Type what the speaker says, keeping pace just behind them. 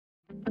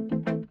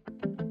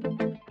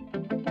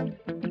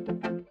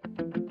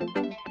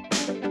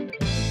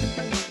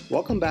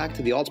Welcome back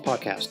to the Alts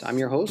Podcast. I'm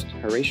your host,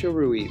 Horatio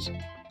Ruiz.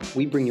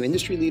 We bring you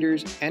industry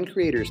leaders and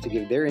creators to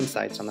give their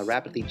insights on the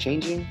rapidly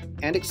changing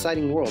and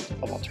exciting world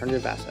of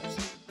alternative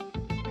assets.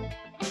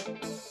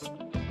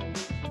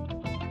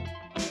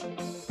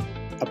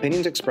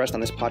 Opinions expressed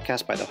on this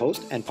podcast by the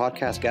host and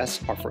podcast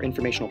guests are for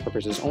informational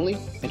purposes only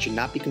and should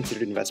not be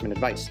considered investment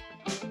advice.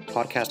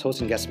 Podcast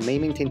hosts and guests may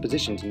maintain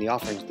positions in the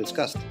offerings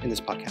discussed in this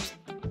podcast.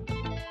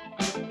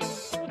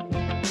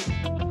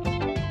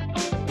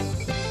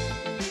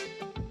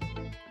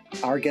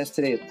 Our guest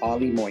today is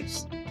Ali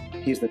Moiz.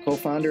 He is the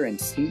co-founder and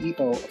CEO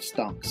of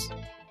Stonks.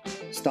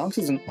 Stonks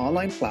is an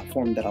online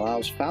platform that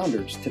allows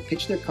founders to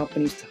pitch their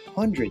companies to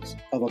hundreds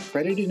of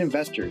accredited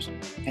investors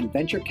and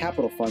venture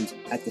capital funds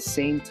at the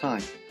same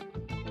time.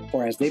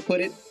 Or as they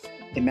put it,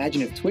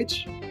 imagine if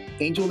Twitch,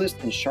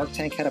 AngelList, and Shark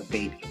Tank had a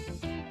baby.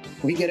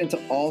 We get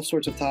into all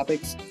sorts of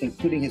topics,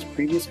 including his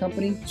previous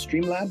company,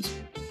 StreamLabs,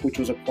 which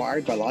was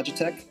acquired by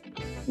Logitech,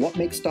 what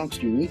makes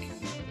Stonks unique,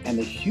 and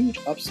the huge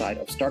upside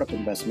of startup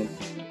investment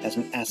as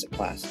an asset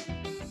class.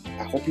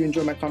 I hope you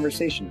enjoy my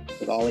conversation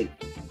with Ali.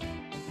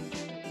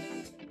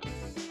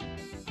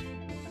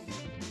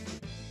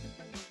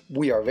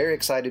 We are very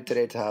excited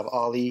today to have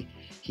Ali.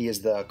 He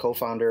is the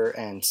co-founder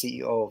and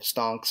CEO of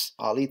Stonks.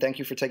 Ali, thank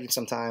you for taking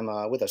some time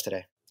with us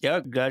today.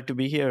 Yeah, glad to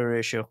be here,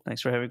 Horatio.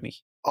 Thanks for having me.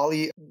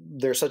 Ali,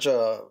 there's such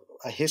a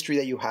history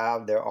that you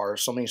have. There are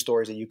so many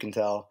stories that you can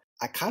tell.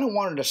 I kind of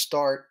wanted to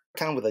start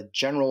kind of with a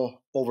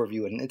general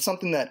overview. And it's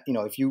something that,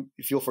 if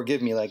you'll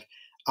forgive me, like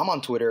I'm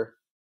on Twitter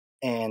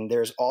and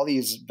there's all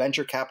these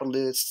venture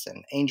capitalists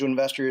and angel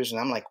investors.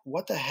 And I'm like,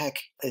 what the heck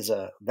is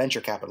a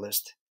venture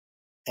capitalist?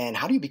 And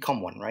how do you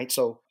become one, right?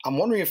 So I'm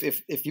wondering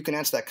if you can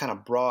answer that kind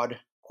of broad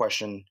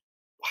question.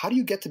 How do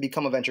you get to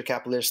become a venture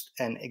capitalist?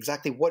 And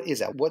exactly what is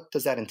that? What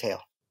does that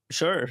entail?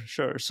 Sure.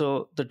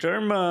 So the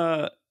term,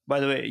 by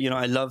the way,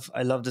 I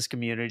love this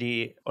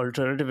community.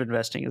 Alternative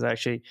investing is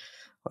actually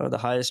one of the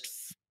highest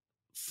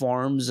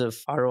forms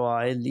of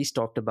ROI least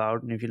talked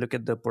about. And if you look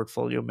at the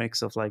portfolio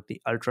mix of like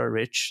the ultra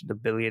rich, the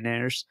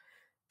billionaires,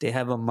 they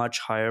have a much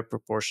higher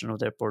proportion of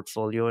their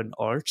portfolio in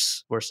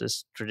alts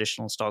versus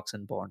traditional stocks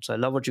and bonds. So I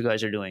love what you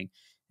guys are doing.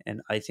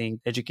 And I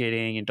think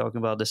educating and talking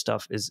about this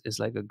stuff is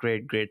like a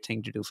great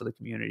thing to do for the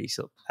community.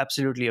 So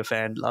absolutely a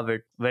fan, love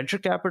it. Venture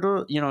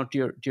capital,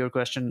 to your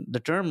question, the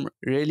term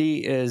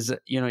really is,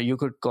 you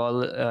could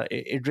call,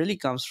 it really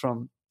comes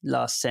from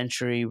last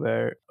century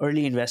where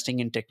early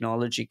investing in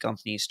technology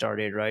companies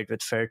started, right?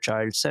 With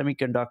Fairchild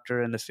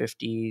Semiconductor in the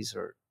 50s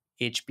or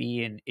HP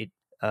in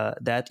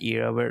that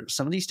era, where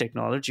some of these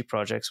technology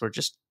projects were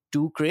just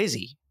too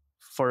crazy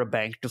for a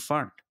bank to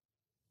fund,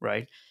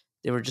 right?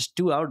 They were just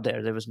too out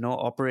there. There was no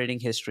operating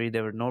history.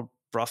 There were no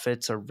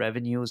profits or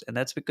revenues. And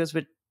that's because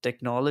with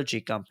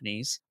technology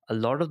companies, a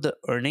lot of the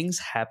earnings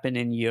happen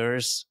in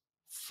years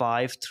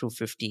 5 through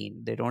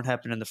 15. They don't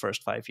happen in the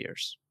first 5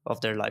 years of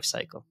their life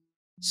cycle.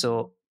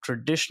 So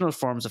traditional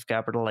forms of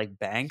capital like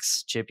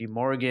banks, JP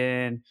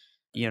Morgan,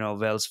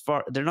 Wells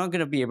Fargo, they're not going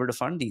to be able to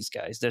fund these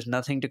guys. There's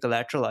nothing to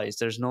collateralize.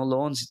 There's no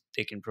loans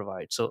they can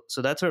provide. So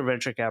that's where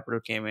venture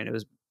capital came in. It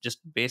was just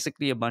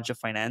basically a bunch of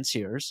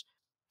financiers,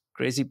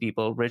 crazy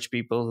people, rich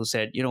people who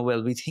said,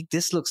 well, we think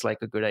this looks like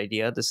a good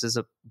idea. This is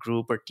a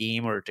group or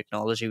team or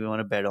technology we want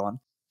to bet on.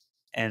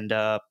 And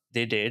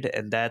they did.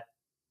 And that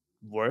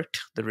worked.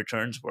 The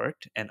returns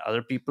worked. And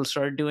other people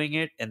started doing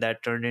it. And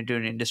that turned into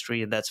an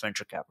industry. And that's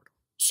venture capital.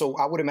 So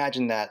I would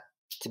imagine that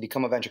to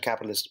become a venture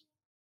capitalist,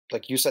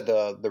 like you said,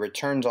 the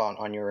returns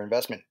on your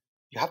investment,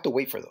 you have to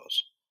wait for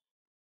those.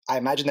 I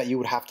imagine that you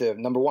would have to,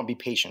 number one, be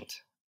patient.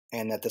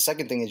 And that the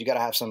second thing is you got to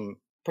have some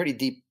pretty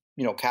deep,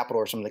 capital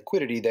or some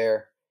liquidity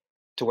there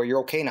to where you're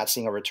okay not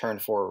seeing a return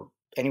for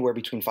anywhere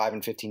between 5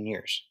 and 15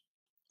 years.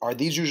 Are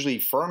these usually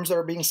firms that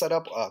are being set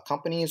up,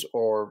 companies,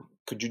 or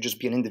could you just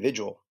be an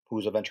individual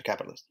who's a venture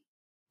capitalist?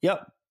 Yeah,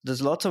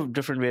 there's lots of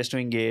different ways to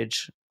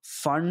engage.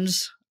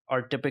 Funds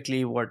are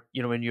typically what,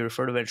 when you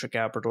refer to venture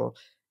capital,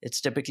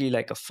 it's typically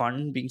like a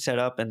fund being set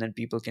up and then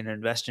people can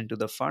invest into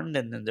the fund.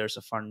 And then there's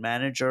a fund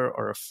manager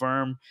or a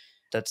firm.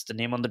 That's the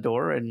name on the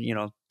door. And,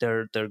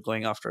 they're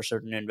going after a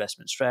certain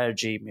investment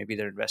strategy. Maybe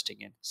they're investing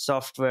in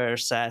software,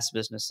 SaaS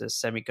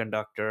businesses,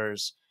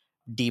 semiconductors,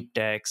 deep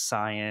tech,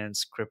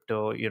 science,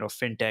 crypto,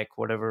 fintech,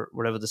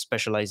 whatever the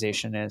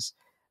specialization is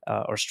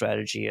or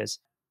strategy is.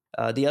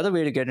 The other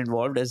way to get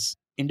involved is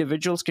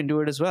individuals can do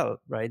it as well,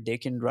 right? They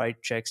can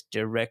write checks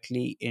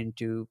directly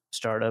into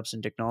startups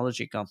and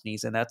technology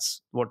companies. And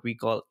that's what we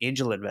call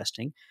angel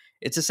investing.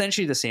 It's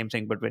essentially the same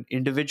thing, but when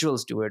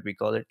individuals do it, we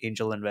call it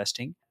angel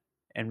investing.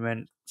 And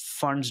when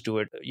funds do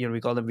it,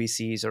 we call them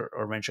VCs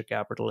or venture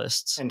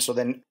capitalists. And so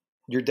then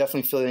you're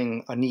definitely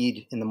filling a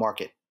need in the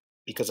market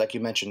because, like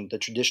you mentioned, the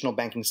traditional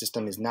banking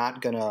system is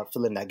not going to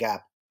fill in that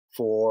gap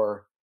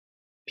for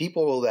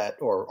people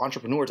or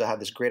entrepreneurs that have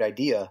this great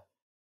idea,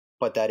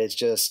 but that it's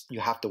just, you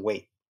have to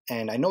wait.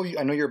 And I know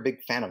you're a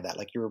big fan of that.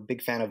 Like you're a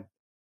big fan of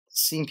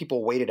seeing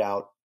people wait it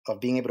out, of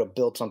being able to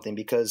build something,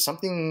 because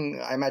something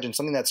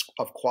that's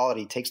of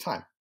quality takes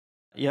time.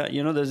 Yeah.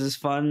 There's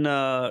this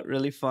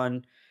really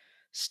fun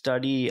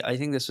study. I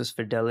think this was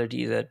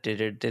Fidelity that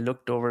did it. They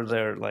looked over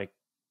their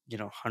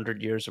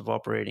 100 years of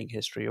operating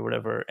history or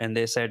whatever, and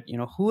they said,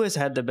 who has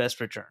had the best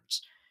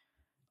returns?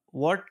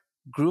 What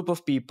group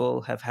of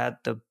people have had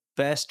the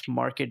best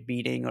market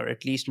beating or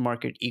at least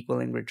market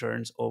equaling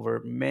returns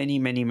over many,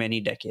 many, many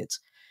decades?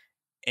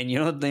 And you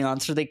know the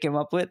answer they came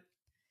up with?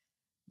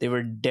 They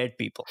were dead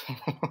people.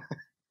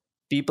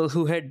 People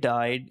who had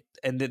died,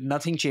 and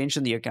nothing changed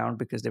in the account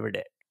because they were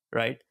dead,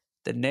 right?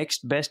 The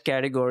next best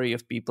category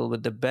of people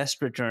with the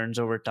best returns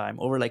over time,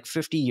 over like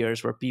 50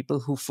 years, were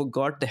people who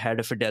forgot they had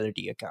a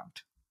Fidelity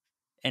account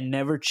and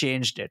never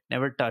changed it,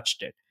 never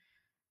touched it.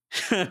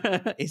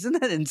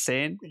 Isn't that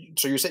insane?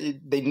 So you're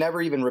saying they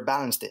never even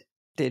rebalanced it?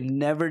 They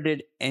never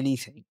did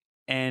anything.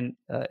 And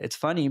it's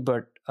funny,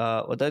 but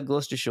what that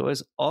goes to show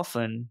is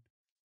often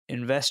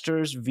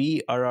investors,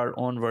 we are our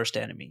own worst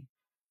enemy.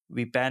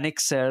 We panic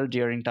sell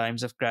during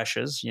times of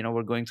crashes.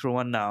 We're going through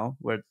one now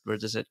where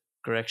there's a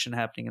correction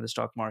happening in the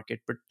stock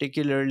market,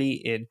 particularly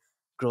in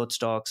growth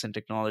stocks and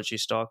technology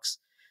stocks.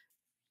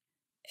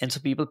 And so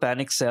people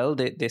panic sell,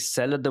 they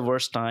sell at the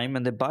worst time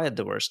and they buy at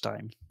the worst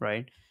time,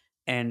 right?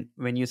 And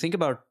when you think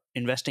about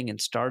investing in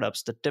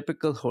startups, the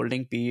typical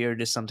holding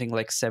period is something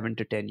like 7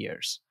 to 10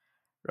 years,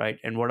 right?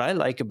 And what I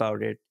like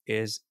about it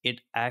is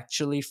it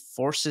actually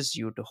forces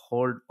you to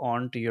hold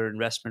on to your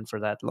investment for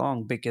that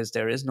long because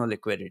there is no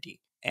liquidity.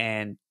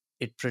 And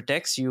it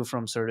protects you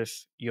from sort of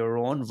your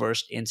own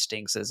worst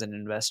instincts as an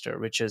investor,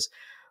 which is,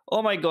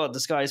 oh my God,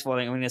 the sky is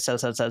falling. I'm going to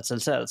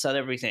sell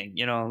everything,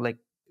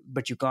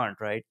 but you can't,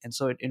 right? And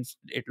so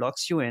it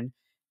locks you in,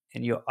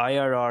 and your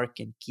IRR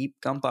can keep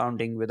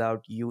compounding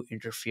without you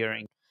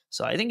interfering.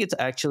 So I think it's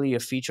actually a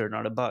feature,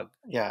 not a bug.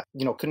 Yeah,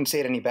 couldn't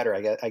say it any better.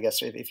 I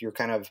guess if you're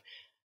kind of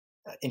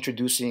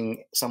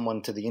introducing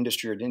someone to the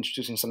industry or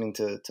introducing something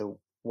to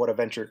what a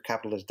venture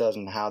capitalist does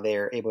and how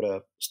they're able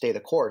to stay the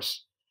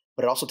course,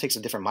 but it also takes a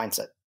different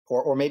mindset.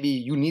 Or maybe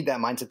you need that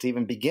mindset to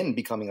even begin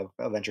becoming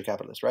a venture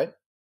capitalist, right?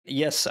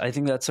 Yes, I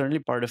think that's certainly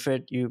part of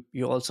it. You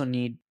also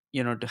need,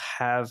 to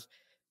have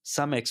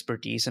some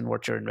expertise in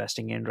what you're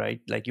investing in, right?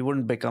 Like you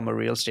wouldn't become a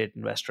real estate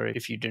investor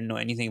if you didn't know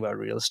anything about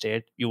real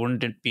estate. You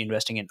wouldn't be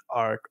investing in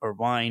art or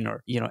wine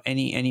or,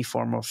 any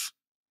form of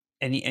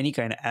any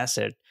kind of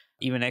asset,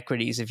 even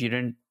equities, if you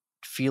didn't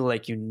feel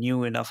like you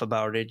knew enough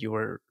about it, you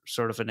were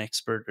sort of an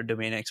expert or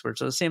domain expert.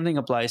 So the same thing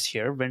applies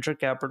here. Venture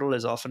capital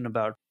is often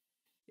about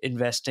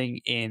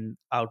investing in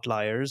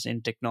outliers,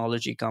 in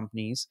technology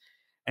companies.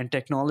 And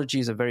technology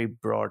is a very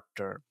broad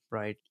term,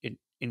 right? It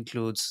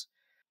includes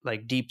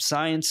like deep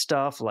science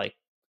stuff like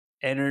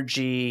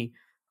energy,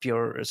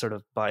 pure sort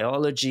of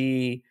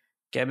biology,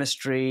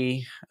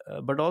 chemistry,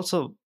 but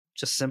also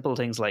just simple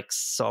things like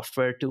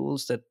software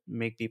tools that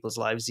make people's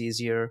lives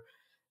easier,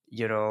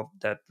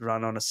 that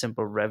run on a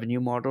simple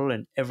revenue model,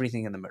 and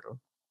everything in the middle.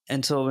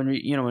 And so when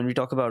we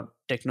talk about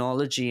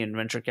technology and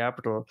venture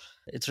capital,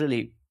 it's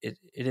really it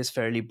is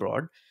fairly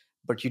broad,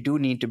 but you do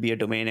need to be a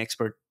domain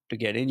expert to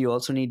get in. You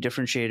also need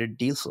differentiated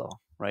deal flow,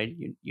 right?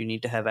 You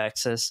need to have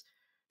access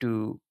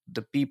to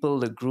the people,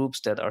 the groups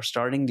that are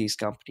starting these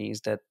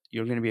companies, that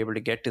you're going to be able to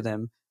get to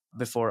them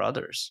before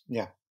others.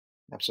 Yeah,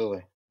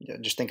 absolutely. Yeah,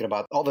 just thinking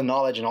about all the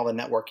knowledge and all the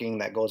networking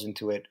that goes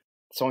into it.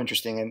 So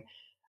interesting. And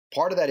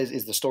part of that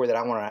is the story that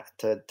I want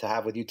to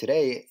have with you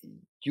today.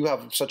 You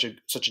have such an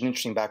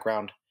interesting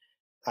background.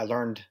 I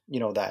learned,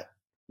 that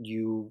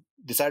you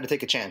decided to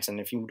take a chance. And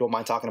if you don't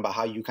mind talking about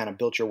how you kind of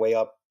built your way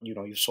up,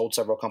 you've sold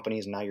several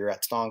companies and now you're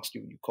at Stonks,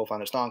 you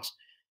co-founded Stonks.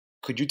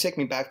 Could you take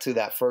me back to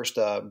that first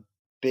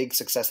big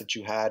success that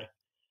you had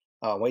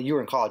when you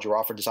were in college? You were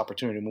offered this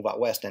opportunity to move out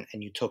west and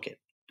you took it.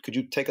 Could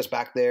you take us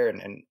back there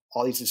and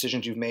all these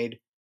decisions you've made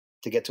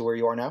to get to where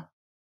you are now?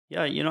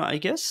 Yeah, I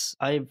guess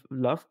I've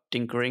loved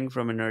tinkering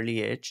from an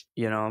early age.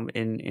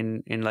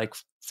 In like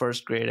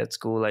first grade at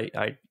school,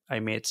 I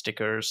made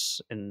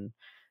stickers and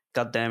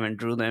cut them and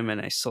drew them,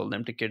 and I sold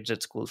them to kids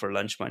at school for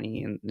lunch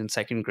money. And in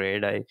second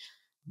grade, I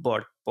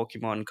bought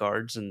Pokemon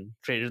cards and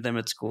traded them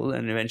at school.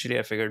 And eventually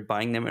I figured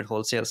buying them at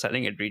wholesale,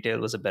 selling at retail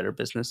was a better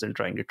business than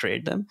trying to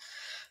trade them.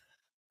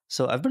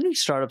 So I've been doing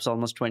startups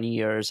almost 20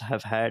 years,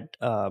 have had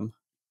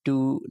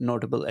two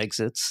notable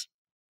exits.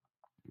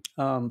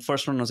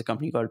 First one was a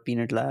company called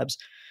Peanut Labs.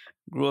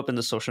 Grew up in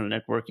the social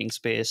networking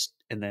space,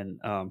 and then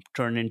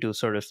turned into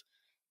sort of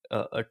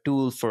a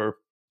tool for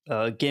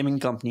gaming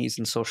companies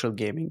and social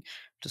gaming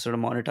to sort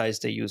of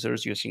monetize their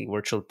users using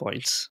virtual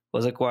points.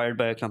 Was acquired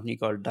by a company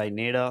called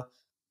Dynata.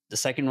 The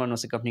second one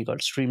was a company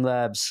called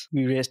StreamLabs.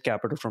 We raised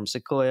capital from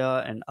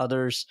Sequoia and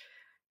others,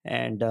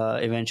 and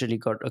eventually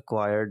got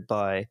acquired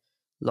by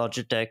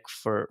Logitech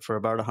for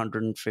about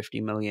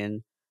 150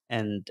 million.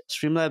 And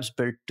StreamLabs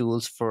built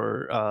tools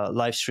for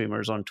live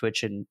streamers on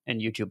Twitch and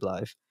YouTube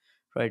Live,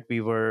 right?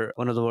 We were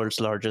one of the world's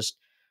largest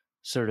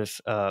sort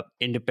of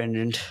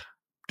independent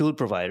tool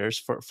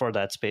providers for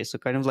that space. So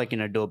kind of like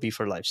an Adobe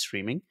for live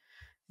streaming.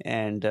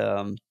 And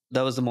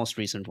that was the most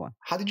recent one.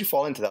 How did you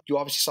fall into that? You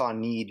obviously saw a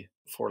need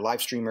for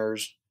live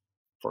streamers,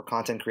 for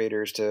content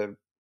creators to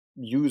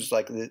use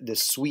like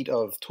this suite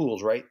of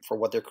tools, right, for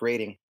what they're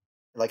creating.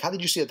 Like, how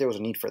did you see that there was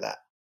a need for that?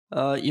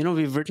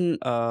 We've written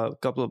a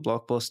couple of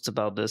blog posts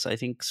about this. I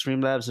think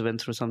StreamLabs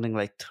went through something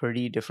like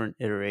 30 different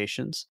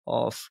iterations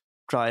of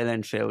trial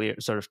and failure,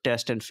 sort of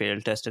test and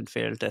fail, test and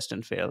fail, test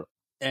and fail.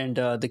 And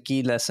the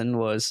key lesson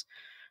was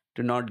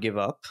to not give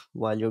up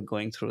while you're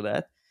going through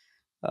that.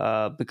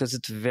 Because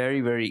it's very,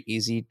 very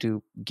easy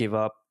to give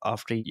up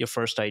after your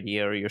first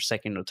idea or your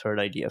second or third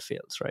idea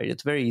fails, right?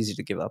 It's very easy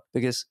to give up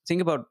because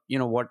think about,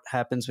 what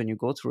happens when you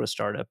go through a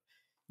startup.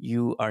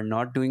 You are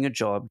not doing a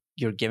job,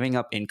 you're giving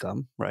up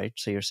income, right?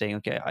 So you're saying,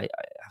 okay, I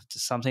have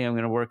something I'm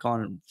going to work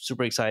on. I'm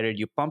super excited.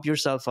 You pump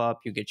yourself up,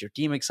 you get your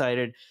team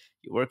excited,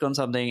 you work on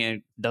something and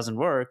it doesn't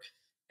work.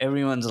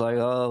 Everyone's like,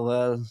 oh,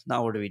 well,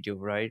 now what do we do,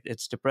 right?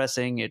 It's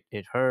depressing,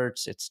 it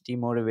hurts, it's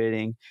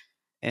demotivating.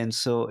 And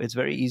so it's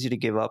very easy to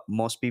give up.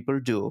 Most people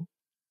do.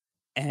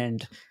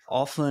 And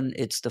often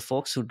it's the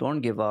folks who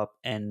don't give up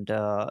and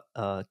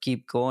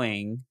keep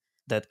going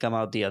that come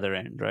out the other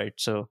end, right?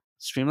 So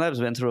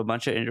StreamLabs went through a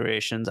bunch of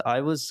iterations.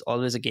 I was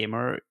always a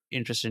gamer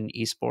interested in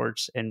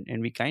esports, and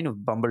we kind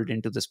of bumbled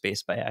into the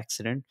space by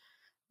accident.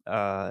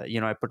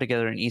 I put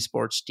together an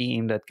esports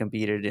team that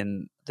competed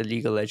in the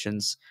League of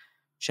Legends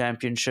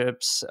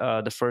championships.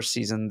 The first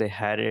season they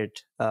had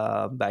it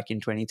back in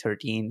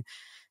 2013.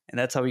 And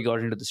that's how we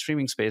got into the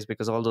streaming space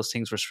because all those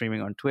things were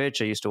streaming on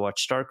Twitch. I used to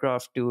watch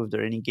StarCraft too, if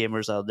there are any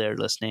gamers out there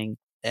listening.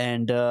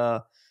 And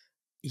all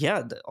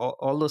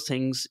those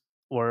things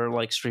were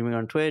like streaming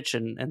on Twitch.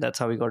 And that's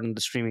how we got into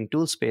the streaming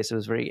tool space. It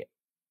was very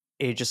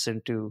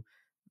adjacent to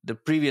the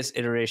previous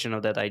iteration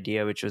of that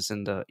idea, which was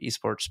in the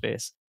esports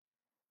space.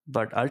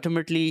 But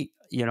ultimately,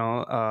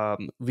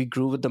 we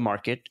grew with the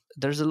market.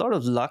 There's a lot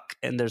of luck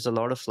and there's a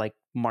lot of like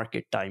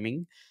market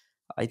timing.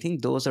 I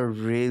think those are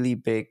really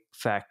big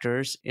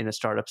factors in a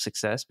startup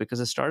success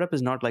because a startup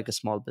is not like a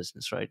small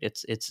business, right?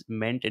 It's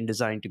meant and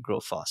designed to grow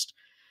fast.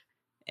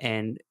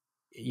 And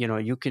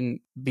you can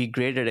be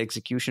great at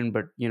execution,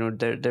 but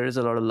there is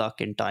a lot of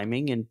luck and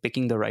timing and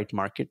picking the right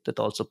market that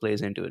also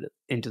plays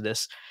into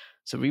this.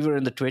 So we were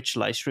in the Twitch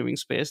live streaming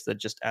space that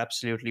just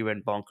absolutely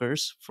went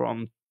bonkers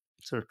from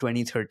sort of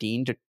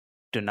 2013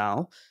 to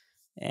now.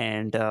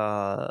 And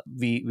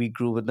we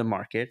grew with the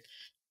market.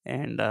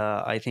 And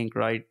I think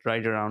right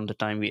around the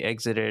time we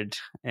exited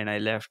and I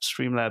left,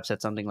 StreamLabs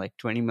had something like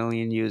 20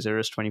 million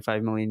users,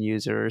 25 million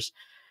users,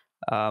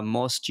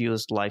 most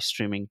used live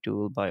streaming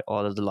tool by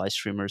all of the live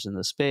streamers in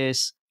the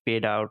space,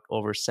 paid out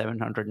over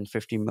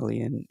 750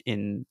 million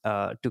in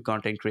to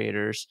content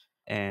creators,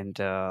 and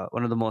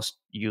one of the most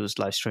used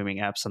live streaming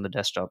apps on the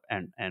desktop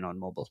and on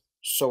mobile.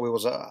 So it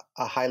was a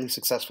highly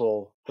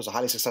successful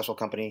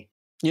company.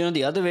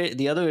 The other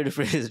way to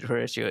phrase it,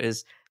 Horatio,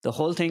 is the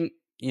whole thing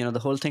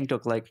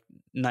took like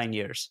 9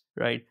 years,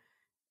 right?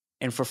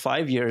 And for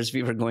 5 years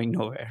we were going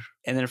nowhere,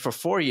 and then for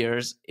 4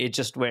 years it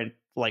just went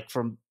like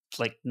from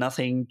like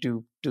nothing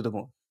to the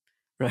moon,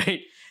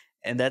 right?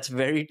 And that's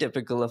very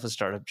typical of a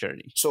startup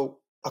journey. So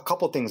a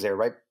couple things there,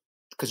 right?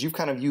 Because you've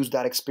kind of used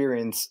that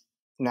experience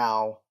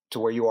now to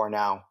where you are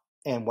now.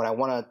 And what I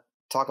want to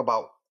talk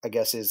about, I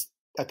guess, is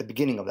at the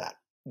beginning of that,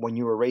 when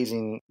you're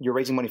raising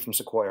money from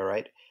Sequoia,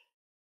 right?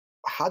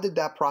 How did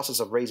that process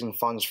of raising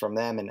funds from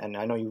them, and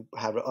I know you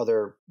have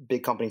other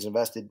big companies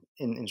invested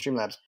in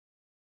StreamLabs,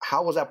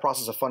 how was that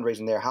process of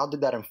fundraising there? How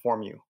did that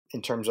inform you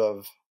in terms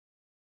of,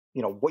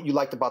 what you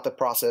liked about the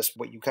process,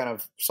 what you kind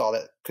of saw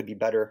that could be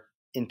better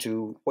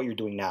into what you're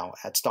doing now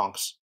at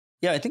Stonks?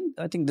 Yeah, I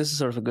think this is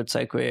sort of a good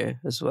segue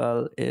as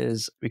well,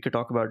 is we could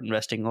talk about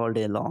investing all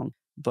day long,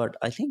 but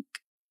I think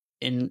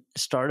in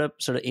startup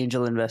sort of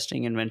angel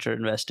investing and venture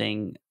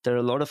investing, there are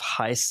a lot of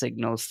high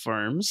signal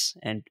firms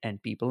and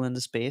people in the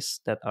space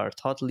that are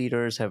thought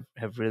leaders, have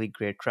really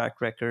great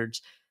track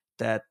records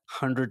that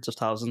hundreds of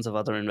thousands of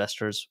other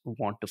investors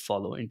want to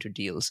follow into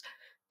deals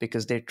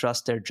because they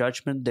trust their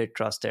judgment, they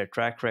trust their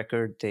track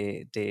record,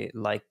 they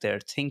like their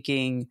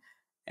thinking,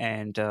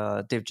 and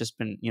they've just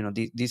been,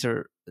 these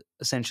are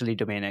essentially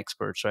domain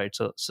experts, right?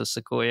 So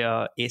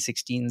Sequoia,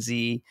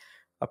 A16Z,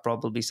 are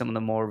probably some of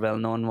the more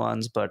well-known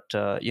ones, but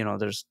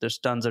there's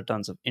tons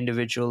of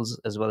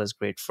individuals as well as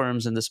great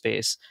firms in the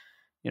space.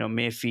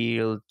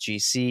 Mayfield,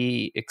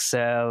 GC,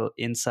 Excel,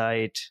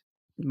 Insight,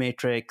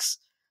 Matrix,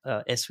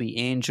 SV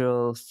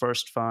Angel,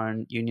 First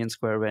Fund, Union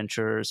Square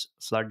Ventures,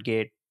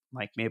 Floodgate,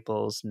 Mike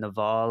Maples,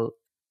 Naval,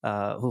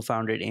 who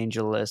founded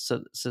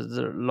AngelList. So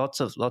there are lots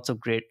of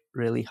great,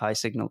 really high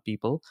signal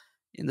people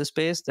in the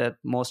space that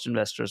most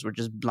investors would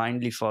just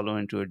blindly follow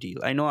into a deal.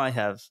 I know I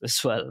have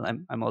as well.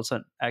 I'm also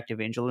an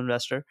active angel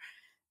investor,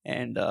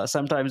 and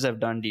sometimes I've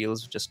done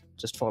deals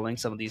just following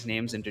some of these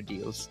names into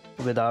deals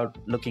without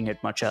looking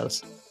at much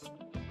else.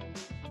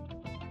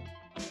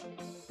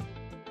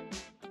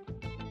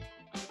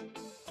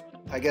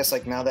 I guess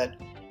like now that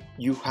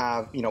you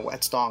have,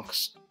 at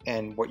Stonks,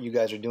 and what you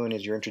guys are doing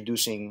is you're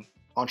introducing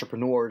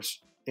entrepreneurs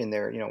in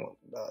their,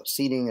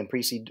 seeding and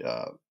pre-seed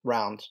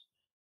rounds.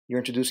 You're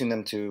introducing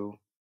them to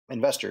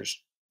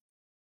investors.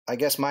 I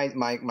guess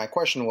my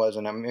question was,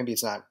 and maybe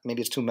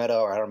it's too meta,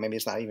 or I don't know, maybe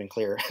it's not even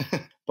clear,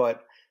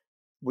 but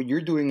what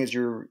you're doing is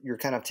you're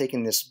kind of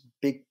taking this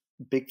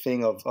big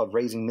thing of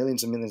raising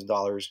millions and millions of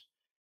dollars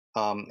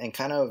and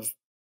kind of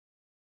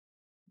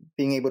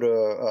being able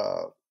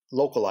to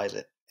localize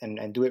it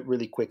and do it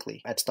really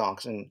quickly at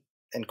Stonks.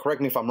 And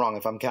correct me if I'm wrong,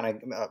 if I'm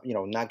kind of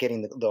not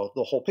getting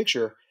the whole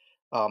picture,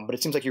 but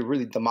it seems like you're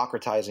really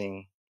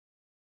democratizing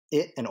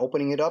it and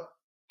opening it up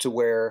to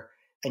where,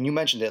 and you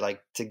mentioned it,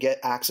 like to get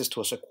access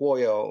to a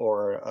Sequoia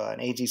or an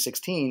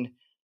AZ16,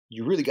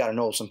 you really got to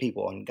know some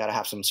people and got to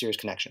have some serious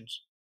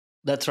connections.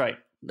 That's right.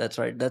 That's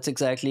right. That's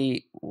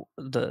exactly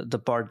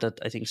the part that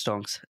I think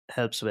Stonks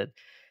helps with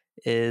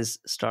is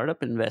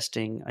startup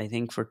investing. I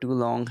think for too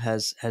long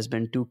has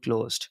been too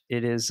closed.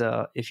 It is,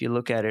 if you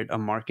look at it, a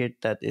market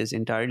that is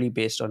entirely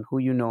based on who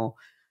you know,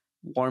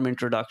 warm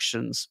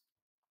introductions,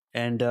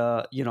 and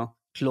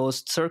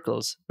closed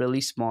circles,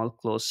 really small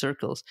closed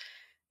circles.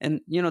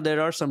 And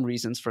there are some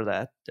reasons for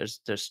that.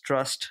 There's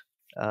trust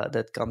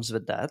that comes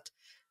with that.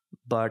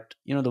 But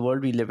the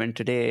world we live in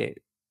today,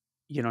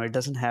 it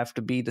doesn't have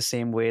to be the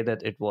same way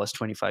that it was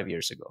 25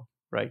 years ago,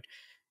 right?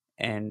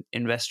 And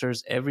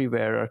investors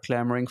everywhere are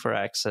clamoring for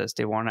access.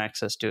 They want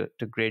access to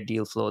great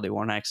deal flow. They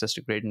want access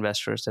to great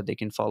investors that they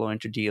can follow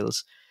into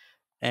deals.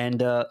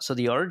 And so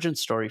the origin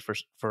story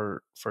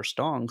for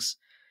Stonks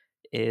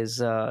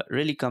is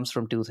really comes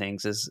from two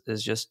things.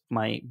 Is just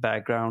my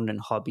background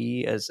and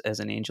hobby as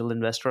an angel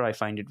investor. I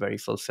find it very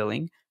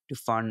fulfilling to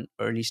fund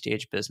early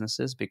stage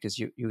businesses because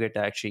you get to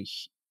actually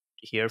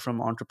hear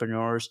from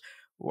entrepreneurs,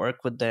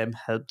 work with them,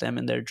 help them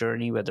in their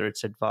journey, whether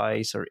it's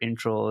advice or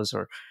intros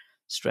or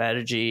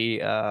strategy.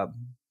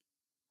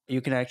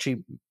 You can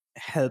actually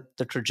help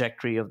the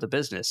trajectory of the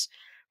business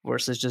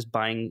versus just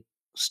buying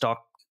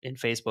stock in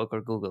Facebook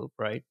or Google,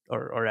 right?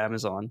 Or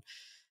Amazon.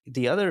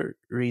 The other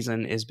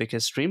reason is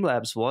because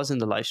StreamLabs was in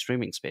the live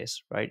streaming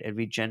space, right? And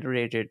we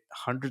generated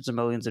hundreds of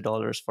millions of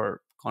dollars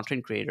for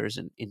content creators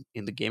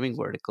in the gaming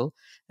vertical.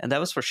 And that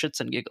was for shits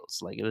and giggles.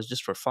 Like it was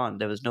just for fun.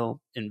 There was no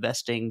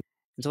investing.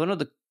 And so one of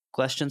the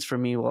questions for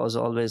me was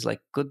always like,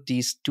 could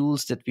these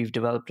tools that we've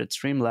developed at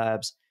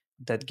StreamLabs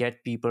that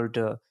get people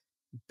to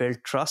build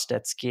trust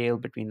at scale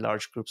between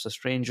large groups of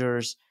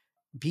strangers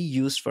be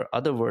used for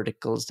other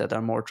verticals that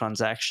are more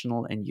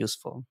transactional and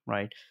useful,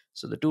 right?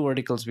 So the two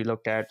verticals we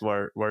looked at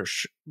were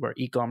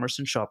e-commerce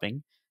and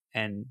shopping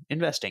and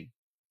investing.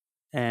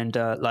 And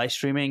live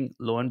streaming,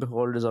 lo and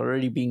behold, is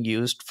already being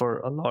used for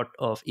a lot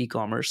of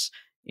e-commerce.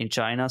 In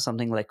China,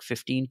 something like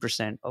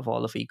 15% of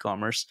all of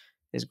e-commerce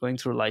is going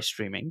through live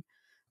streaming,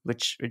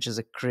 which is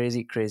a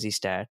crazy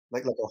stat.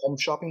 Like a home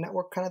shopping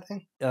network kind of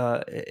thing?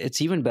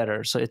 It's even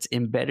better. So it's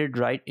embedded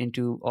right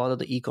into all of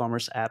the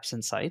e-commerce apps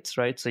and sites,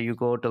 right? So you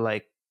go to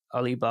like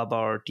Alibaba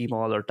or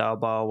Tmall or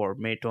Taobao or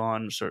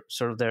Meituan,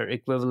 sort of their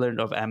equivalent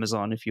of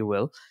Amazon, if you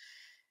will.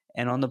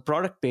 And on the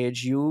product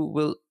page, you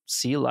will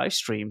see live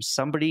streams,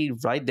 somebody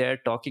right there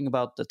talking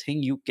about the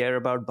thing you care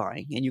about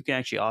buying. And you can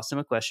actually ask them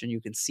a question.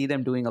 You can see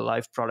them doing a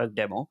live product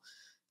demo.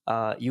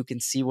 You can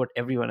see what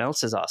everyone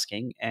else is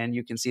asking, and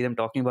you can see them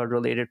talking about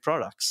related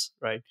products,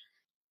 right?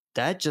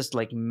 That just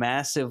like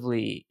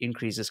massively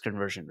increases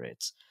conversion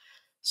rates.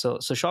 So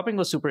shopping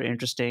was super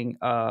interesting.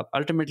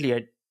 Ultimately,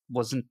 I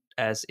wasn't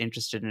as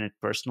interested in it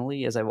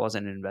personally as I was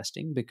in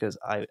investing because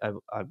I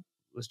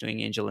was doing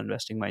angel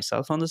investing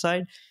myself on the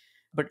side.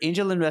 But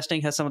angel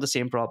investing has some of the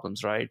same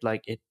problems, right?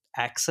 Like it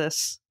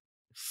access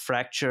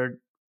fractured,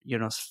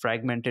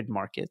 fragmented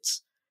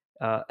markets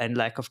and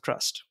lack of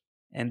trust.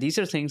 And these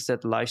are things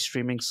that live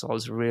streaming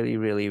solves really,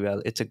 really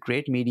well. It's a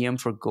great medium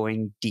for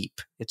going deep.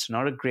 It's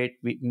not a great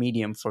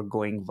medium for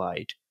going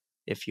wide,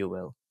 if you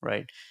will,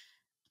 right?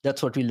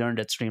 That's what we learned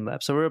at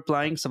StreamLabs. So we're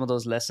applying some of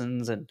those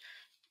lessons and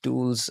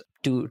tools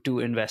to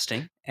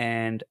investing.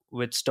 And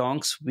with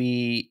Stonks,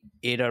 we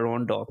ate our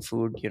own dog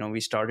food. We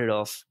started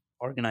off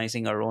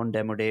organizing our own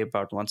demo day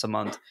about once a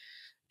month.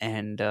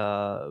 And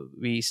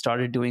we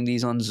started doing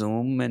these on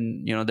Zoom,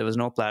 and there was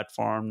no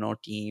platform, no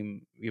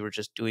team. We were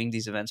just doing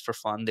these events for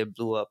fun. They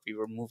blew up. We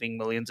were moving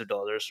millions of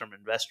dollars from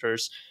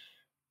investors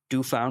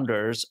to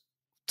founders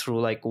through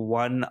like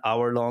 1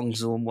 hour long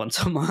Zoom once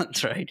a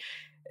month, right?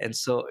 And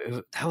so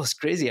that was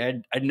crazy.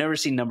 I'd never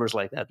seen numbers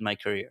like that in my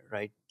career,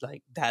 right?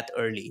 Like that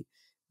early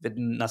with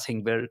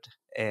nothing built.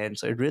 And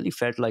so it really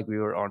felt like we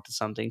were onto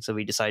something. So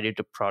we decided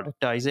to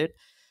productize it.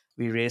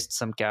 We raised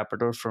some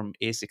capital from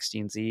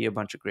A16Z, a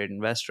bunch of great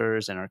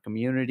investors in our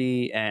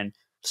community. And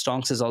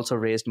Stonks has also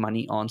raised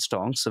money on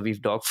Stonks. So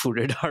we've dog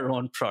fooded our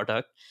own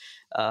product.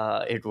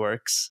 It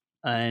works.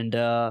 And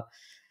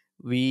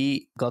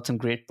we got some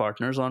great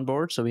partners on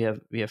board. So we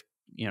have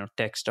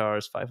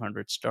Techstars,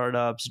 500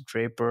 Startups,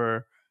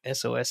 Draper,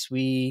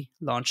 SOSV,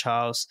 Launch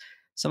House.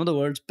 Some of the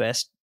world's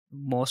best,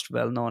 most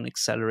well-known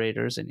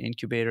accelerators and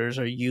incubators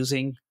are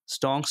using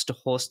Stonks to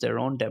host their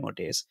own demo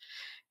days.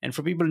 And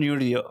for people new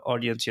to the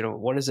audience,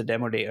 what is a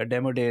demo day? A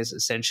demo day is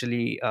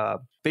essentially a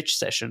pitch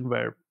session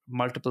where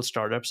multiple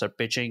startups are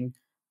pitching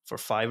for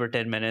 5 or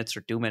 10 minutes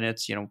or 2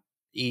 minutes,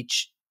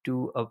 each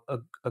to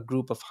a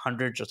group of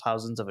hundreds or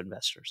thousands of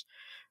investors,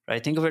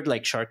 right? Think of it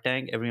like Shark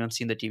Tank. Everyone's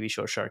seen the TV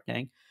show Shark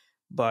Tank,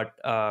 but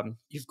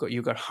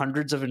you've got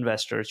hundreds of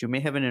investors. You may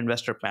have an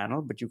investor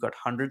panel, but you've got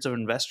hundreds of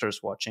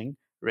investors watching,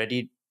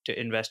 ready to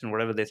invest in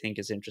whatever they think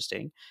is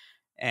interesting.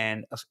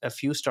 and a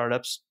few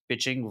startups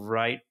pitching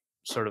right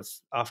sort of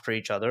after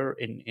each other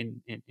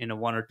in a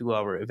 1 or 2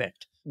 hour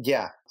event.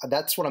 Yeah,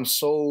 that's what I'm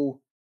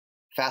so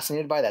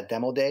fascinated by, that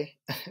demo day.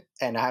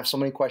 And I have so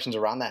many questions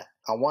around that.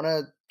 I want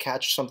to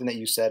catch something that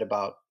you said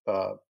about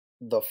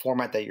the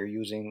format that you're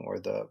using, or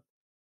the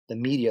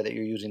media that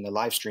you're using, the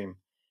live stream.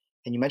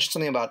 And you mentioned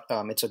something about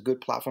it's a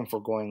good platform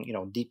for going,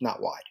 deep,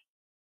 not wide.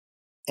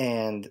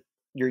 And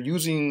you're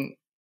using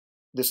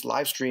this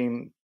live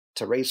stream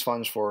to raise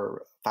funds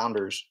for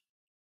founders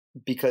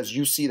because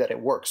you see that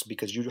it works,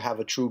 because you have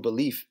a true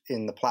belief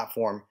in the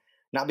platform,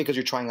 not because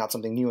you're trying out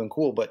something new and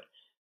cool, but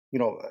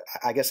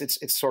I guess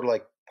it's sort of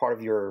like part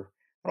of your,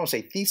 I don't want to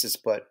say thesis,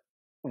 but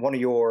one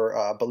of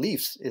your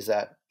beliefs is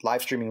that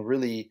live streaming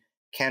really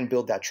can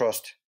build that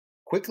trust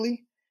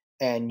quickly,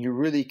 and you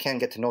really can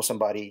get to know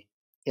somebody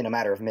in a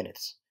matter of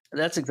minutes.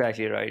 That's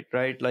exactly right,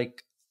 right?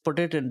 Like, put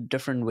it in a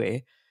different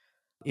way.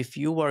 If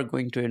you are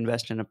going to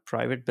invest in a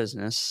private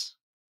business,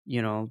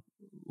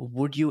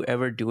 would you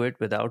ever do it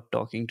without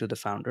talking to the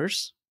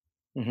founders?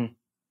 Mm-hmm.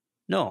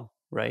 No,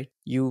 right?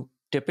 You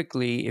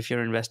typically, if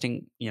you're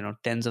investing,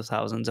 tens of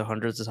thousands or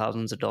hundreds of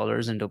thousands of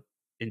dollars into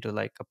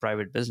like a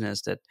private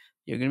business that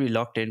you're going to be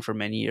locked in for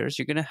many years,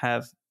 you're going to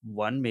have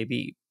one,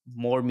 maybe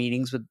more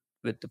meetings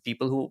with the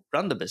people who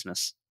run the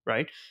business,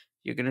 right?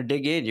 You're going to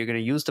dig in, you're going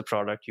to use the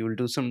product, you will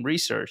do some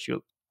research,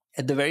 you'll,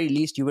 at the very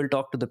least, you will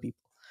talk to the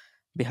people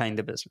behind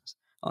the business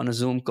on a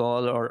Zoom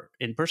call or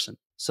in person.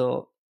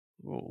 So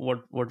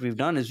what we've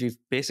done is we've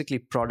basically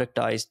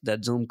productized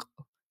that Zoom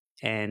call.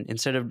 And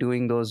instead of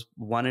doing those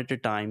one at a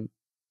time,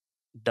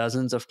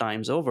 dozens of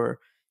times over,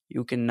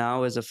 you can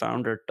now, as a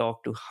founder,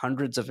 talk to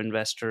hundreds of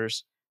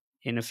investors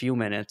in a few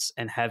minutes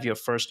and have your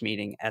first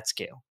meeting at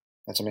scale.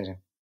 That's amazing.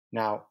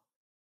 Now,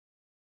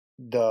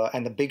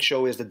 the big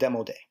show is the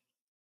demo day.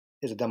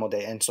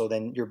 And so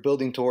then you're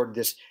building toward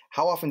this.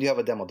 How often do you have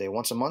a demo day?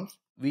 Once a month?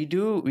 We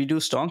do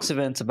Stonks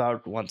events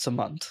about once a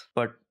month,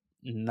 but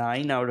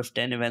 9 out of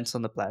 10 events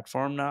on the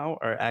platform now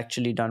are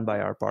actually done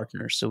by our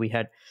partners. So we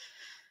had,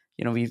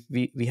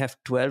 we have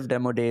 12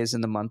 demo days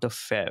in the month of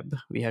Feb.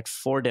 We had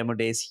 4 demo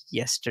days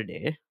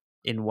yesterday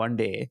in one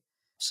day.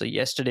 So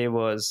yesterday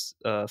was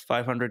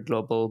 500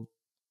 global,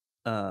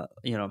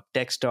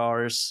 tech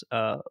stars,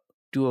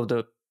 2 of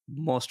the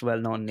most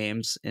well-known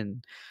names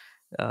in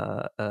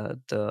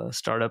the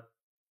startup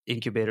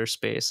incubator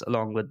space,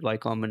 along with Y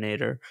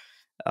Combinator.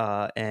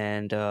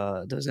 And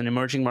there's an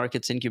emerging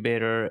markets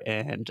incubator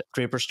and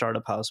Draper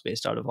Startup House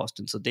based out of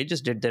Austin. So they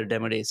just did their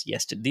demo days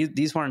yesterday.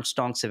 These weren't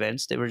Stonks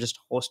events. They were just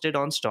hosted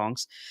on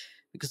Stonks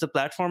because the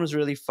platform is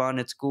really fun.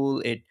 It's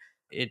cool.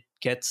 It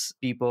gets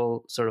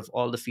people sort of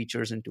all the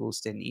features and tools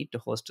they need to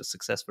host a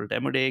successful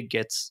demo day,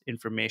 gets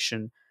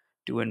information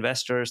to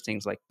investors,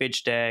 things like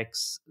pitch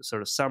decks,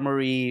 sort of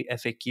summary,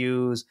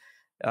 FAQs,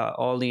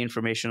 all the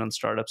information on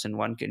startups in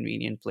one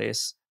convenient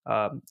place.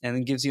 And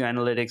it gives you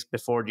analytics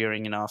before,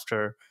 during, and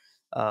after.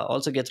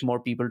 Also gets more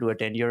people to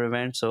attend your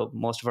event. So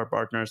most of our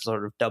partners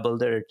sort of double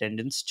their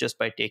attendance just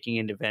by taking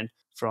an event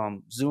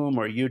from Zoom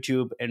or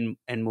YouTube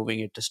and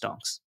moving it to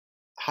Stonks.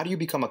 How do you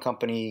become a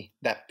company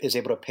that is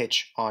able to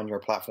pitch on your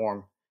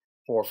platform,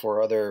 or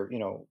for other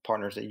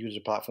partners that use the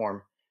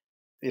platform?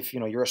 If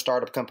you're a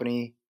startup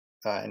company,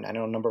 and I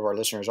know a number of our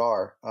listeners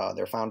are,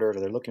 they're founders or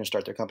they're looking to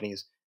start their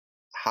companies,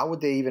 how would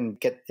they even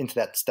get into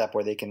that step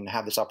where they can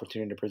have this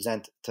opportunity to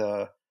present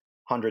to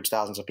hundreds,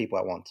 thousands of people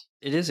at once?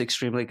 It is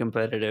extremely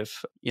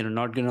competitive.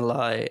 Not going to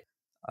lie.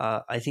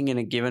 I think in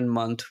a given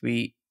month,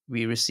 we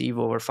receive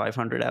over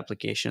 500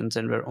 applications,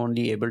 and we're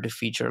only able to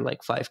feature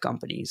like 5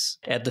 companies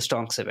at the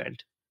Stonks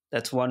event.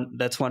 That's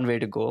one way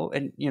to go.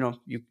 And,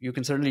 you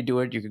can certainly do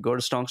it. You could go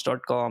to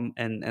stonks.com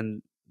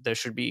and there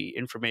should be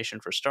information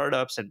for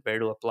startups and where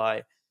to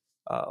apply.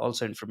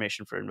 Also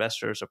information for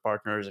investors or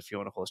partners if you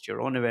want to host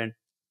your own event.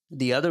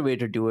 The other way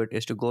to do it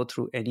is to go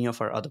through any of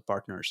our other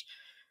partners,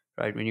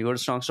 right? When you go to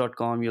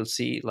stonks.com, you'll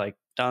see like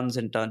dozens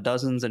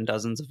and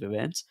dozens of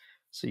events.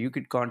 So you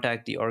could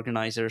contact the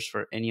organizers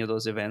for any of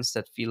those events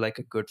that feel like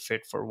a good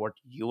fit for what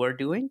you are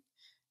doing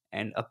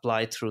and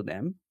apply through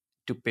them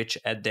to pitch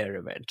at their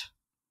event.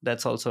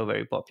 That's also a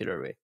very popular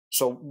way.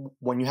 So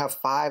when you have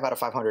 5 out of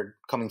 500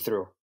 coming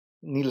through,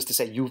 needless to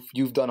say,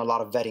 you've done a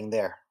lot of vetting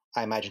there.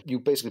 I imagine you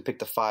basically picked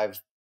the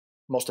 5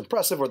 most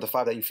impressive, or the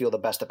 5 that you feel the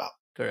best about.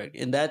 Correct.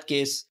 In that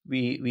case,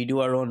 we do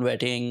our own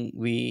vetting.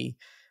 We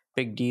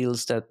pick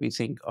deals that we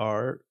think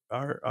are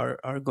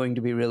going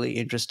to be really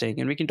interesting,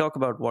 and we can talk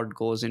about what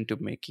goes into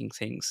making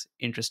things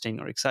interesting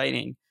or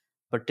exciting.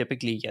 But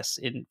typically, yes,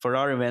 for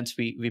our events,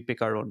 we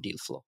pick our own deal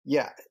flow.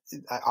 Yeah,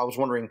 I was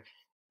wondering,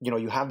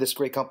 you have this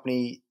great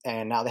company,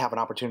 and now they have an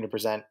opportunity to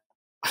present.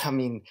 I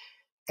mean,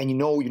 and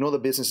the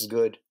business is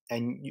good,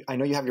 and I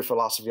know you have your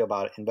philosophy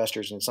about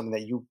investors, and it's something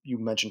that you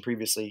mentioned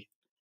previously,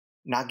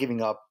 not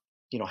giving up,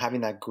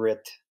 having that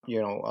grit,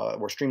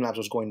 where StreamLabs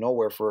was going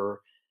nowhere for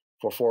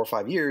 4 or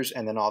 5 years,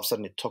 and then all of a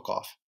sudden it took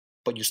off,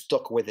 but you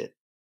stuck with it.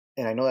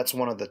 And I know that's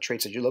one of the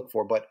traits that you look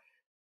for, but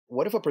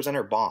what if a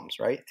presenter bombs,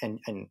 right? And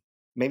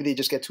maybe they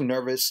just get too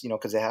nervous,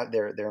 because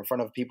they're in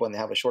front of people and they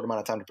have a short amount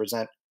of time to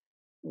present.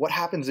 What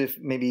happens if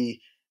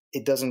maybe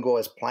it doesn't go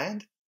as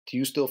planned? Do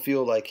you still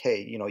feel like,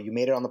 hey, you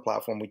made it on the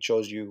platform, we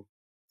chose you,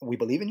 we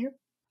believe in you?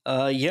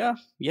 Yeah.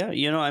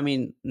 I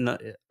mean, no,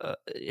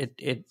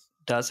 it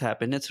does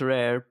happen. It's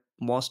rare.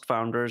 Most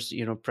founders,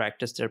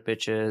 practice their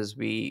pitches.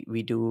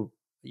 We do,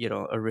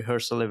 a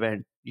rehearsal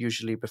event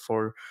usually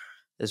before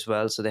as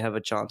well, so they have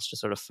a chance to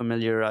sort of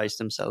familiarize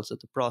themselves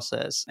with the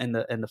process and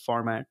the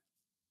format.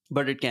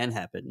 But it can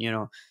happen.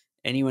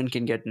 Anyone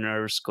can get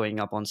nerves going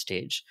up on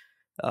stage,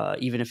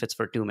 even if it's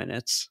for 2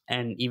 minutes,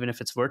 and even if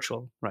it's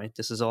virtual, right?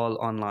 This is all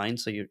online,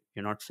 so you're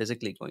not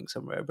physically going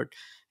somewhere, but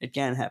it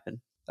can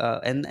happen.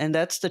 And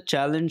that's the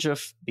challenge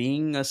of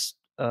being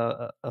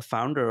a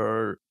founder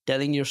or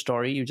telling your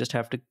story. You just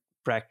have to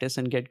practice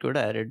and get good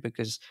at it,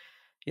 because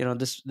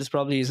this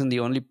probably isn't the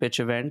only pitch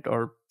event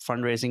or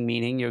fundraising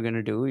meeting you're going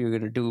to do. You're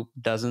going to do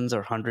dozens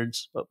or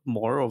hundreds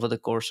more over the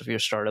course of your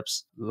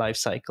startup's life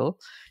cycle.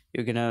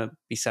 You're going to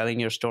be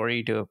selling your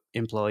story to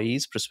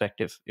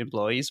prospective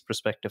employees,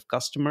 prospective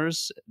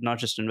customers, not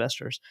just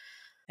investors.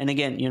 And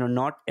again,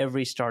 not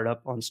every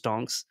startup on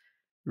Stonks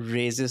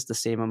raises the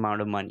same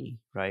amount of money,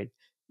 right?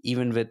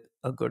 Even with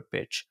a good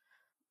pitch.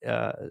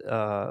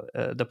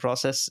 The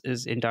process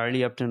is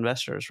entirely up to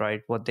investors, right?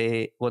 What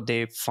they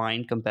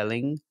find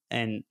compelling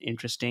and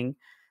interesting.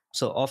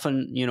 So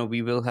often,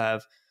 we will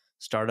have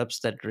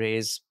startups that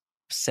raise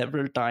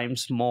several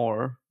times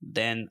more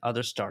than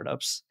other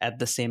startups at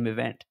the same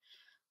event.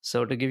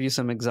 So to give you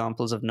some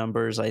examples of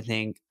numbers, I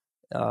think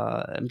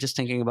I'm just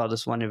thinking about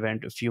this one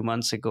event a few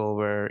months ago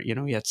where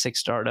we had 6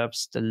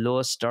 startups. The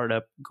lowest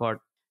startup got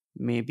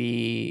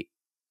maybe,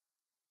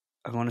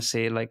 I want to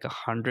say, like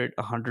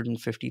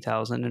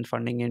 150,000 in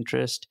funding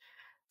interest.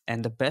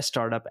 And the best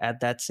startup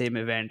at that same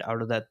event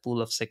out of that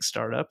pool of 6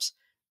 startups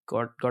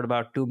got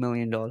about $2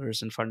 million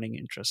in funding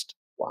interest.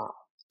 Wow.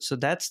 So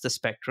that's the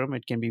spectrum.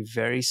 It can be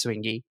very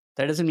swingy.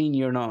 That doesn't mean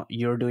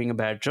you're doing a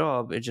bad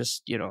job. It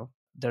just,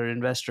 there are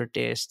investor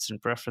tastes and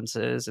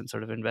preferences and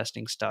sort of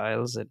investing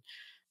styles. And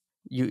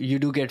you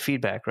do get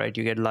feedback, right?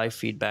 You get live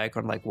feedback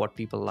on like what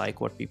people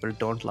like, what people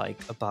don't like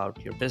about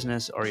your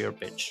business or your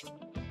pitch.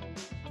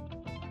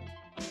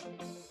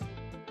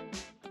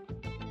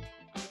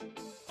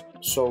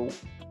 So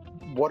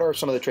what are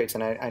some of the traits?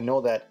 And I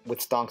know that with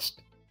Stonks,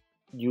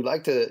 you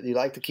like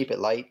to keep it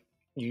light.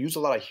 You use a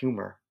lot of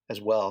humor as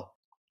well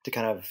to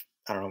kind of,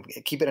 I don't know,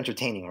 keep it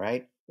entertaining,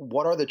 right?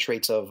 What are the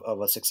traits of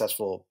a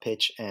successful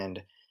pitch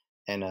and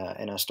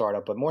a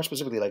startup, but more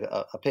specifically like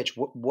a pitch?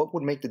 What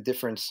would make the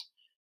difference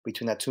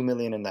between that $2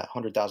 million and that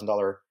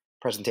 $100,000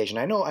 presentation?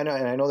 I know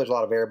there's a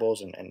lot of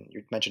variables, and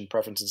you mentioned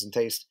preferences and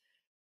taste,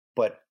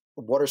 but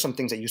what are some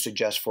things that you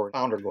suggest for a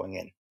founder going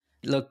in?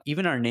 Look,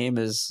 even our name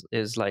is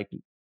like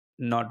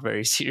not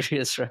very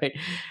serious, right?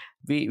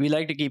 We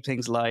like to keep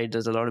things light.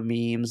 There's a lot of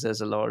memes. There's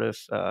a lot of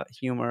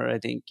humor. I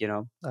think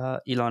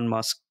Elon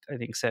Musk, I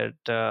think, said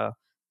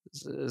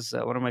is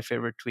one of my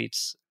favorite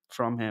tweets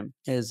from him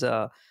is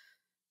the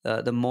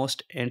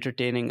most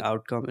entertaining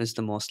outcome is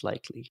the most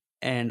likely.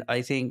 And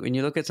I think when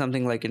you look at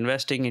something like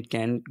investing, it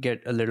can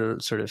get a little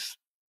sort of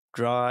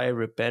dry,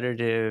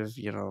 repetitive.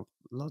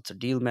 Lots of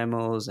deal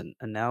memos and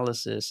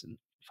analysis and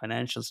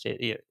financial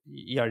state,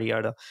 yada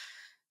yada.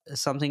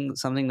 Something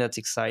that's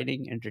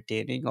exciting,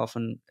 entertaining,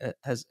 often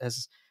has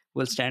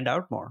will stand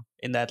out more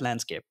in that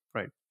landscape,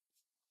 right?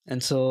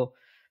 And so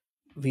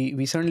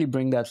we certainly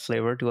bring that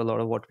flavor to a lot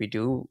of what we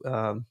do.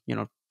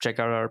 Check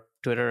out our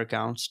Twitter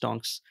account,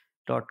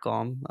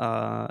 stonks.com.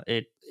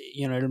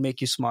 It'll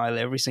make you smile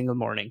every single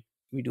morning.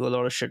 We do a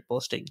lot of shit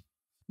posting,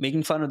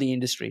 making fun of the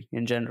industry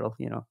in general,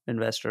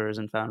 investors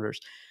and founders.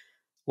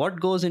 What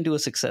goes into a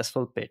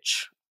successful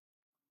pitch?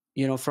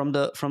 From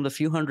the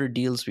few hundred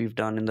deals we've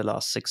done in the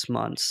last 6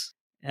 months,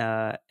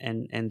 and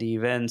the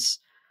events,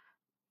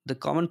 the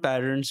common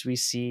patterns we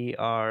see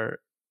are: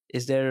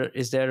 is there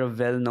a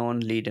well-known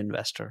lead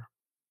investor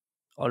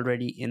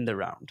already in the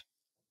round,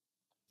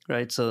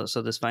 right? So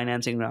this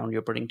financing round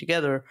you're putting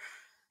together,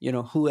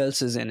 who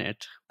else is in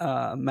it,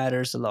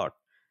 matters a lot.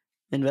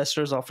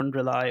 Investors often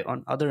rely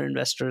on other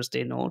investors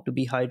they know to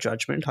be high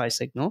judgment, high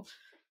signal,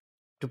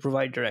 to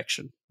provide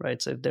direction,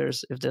 right? So if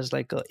there's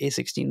like a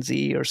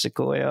A16Z or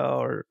Sequoia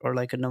or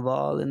like a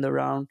Naval in the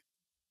round,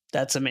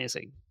 that's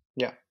amazing.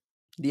 Yeah.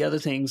 The other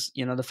things,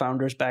 the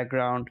founder's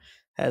background.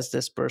 Has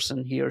this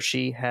person, he or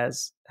she have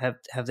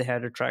they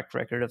had a track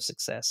record of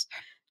success?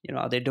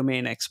 Are they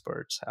domain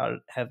experts?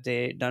 Have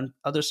they done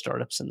other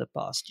startups in the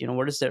past?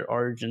 What is their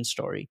origin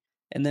story?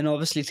 And then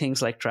obviously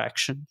things like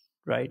traction,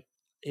 right?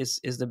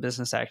 Is the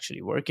business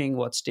actually working?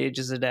 What stage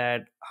is it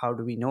at? How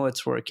do we know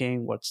it's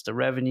working? What's the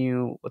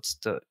revenue? What's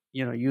the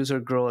user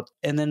growth?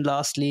 And then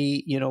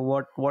lastly,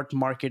 what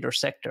market or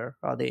sector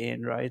are they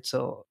in, right?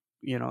 So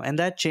and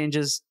that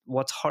changes.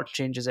 What's hot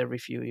changes every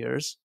few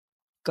years.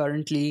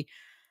 Currently,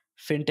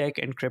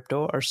 fintech and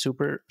crypto are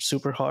super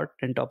hot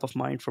and top of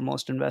mind for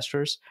most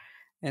investors,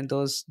 and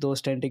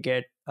those tend to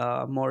get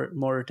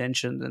more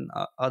attention than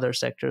other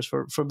sectors,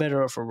 for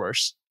better or for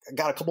worse. I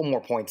got a couple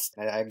more points.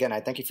 Again, I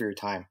thank you for your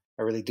time.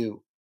 I really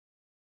do.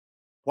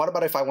 What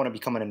about if I want to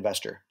become an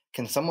investor?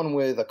 Can someone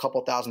with a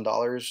couple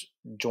 $1,000s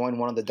join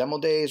one of the demo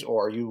days,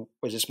 or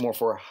is this more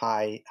for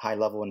high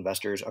level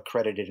investors,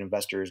 accredited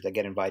investors that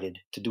get invited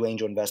to do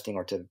angel investing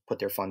or to put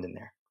their fund in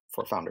there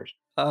for founders?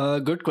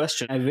 Good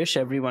question. I wish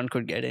everyone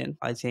could get in.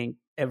 I think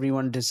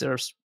everyone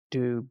deserves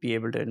to be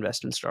able to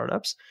invest in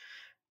startups.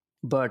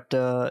 But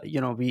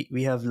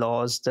we have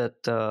laws that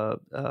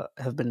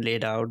have been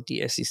laid out.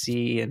 The SEC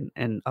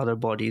and other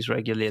bodies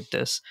regulate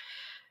this,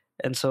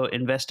 and so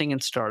investing in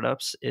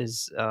startups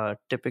is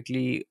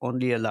typically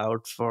only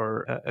allowed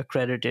for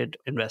accredited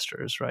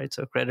investors, right?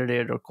 So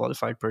accredited or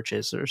qualified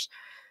purchasers,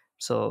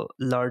 so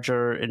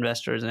larger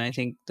investors. And I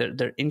think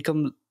their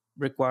income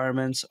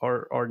requirements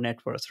or net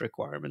worth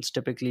requirements.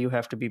 Typically, you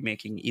have to be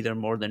making either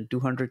more than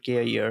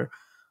 200K a year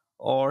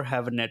or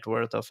have a net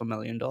worth of $1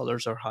 million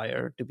or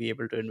higher to be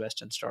able to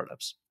invest in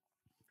startups.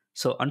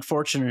 So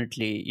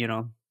unfortunately,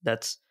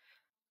 that's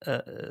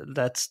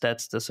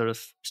the sort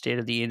of state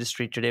of the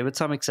industry today, with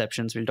some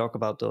exceptions. We'll talk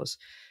about those.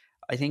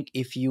 I think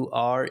if you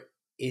are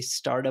a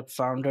startup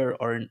founder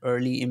or an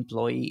early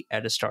employee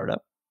at a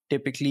startup,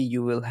 typically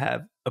you will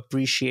have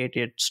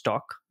appreciated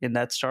stock in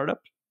that startup,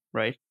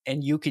 right?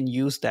 And you can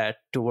use that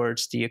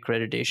towards the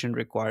accreditation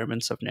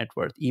requirements of net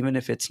worth, even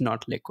if it's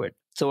not liquid.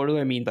 So what do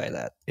I mean by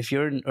that? If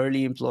you're an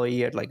early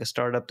employee at like a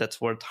startup that's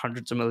worth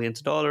hundreds of millions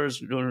of dollars,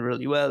 doing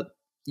really well,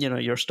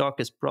 your stock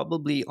is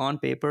probably on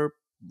paper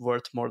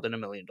worth more than $1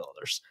 million.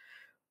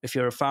 If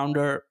you're a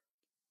founder,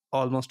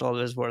 almost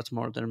always worth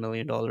more than $1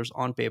 million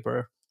on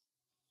paper,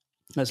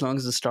 as long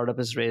as the startup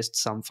has raised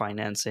some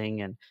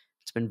financing and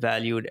it's been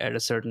valued at a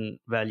certain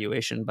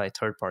valuation by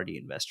third-party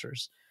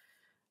investors.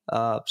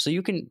 So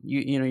you can,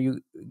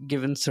 you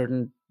given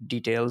certain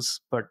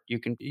details, but you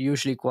can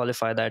usually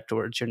qualify that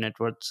towards your net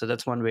worth. So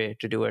that's one way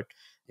to do it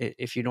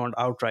if you don't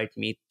outright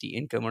meet the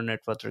income or net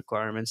worth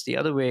requirements. The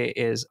other way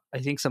is, I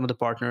think some of the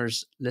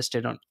partners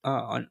listed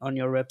on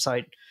your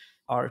website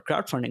are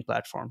crowdfunding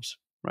platforms,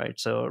 right?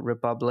 So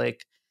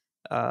Republic,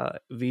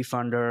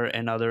 vFunder,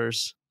 and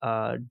others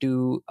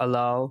do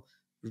allow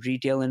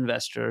retail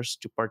investors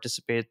to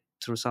participate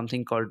through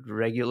something called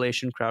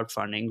regulation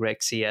crowdfunding,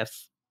 RegCF,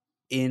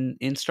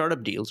 in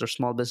startup deals or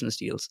small business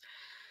deals.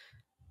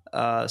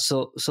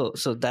 So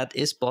that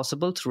is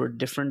possible through a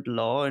different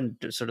law and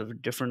sort of a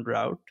different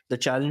route. The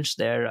challenge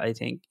there, I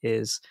think,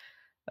 is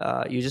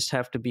you just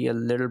have to be a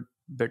little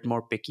bit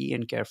more picky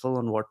and careful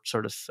on what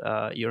sort of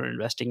you're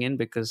investing in,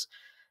 because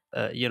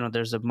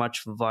there's a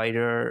much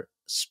wider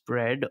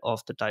spread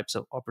of the types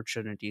of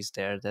opportunities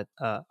there that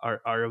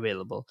are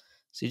available.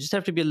 So you just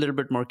have to be a little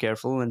bit more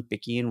careful and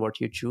picky in what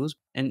you choose.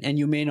 And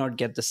you may not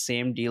get the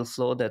same deal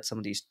flow that some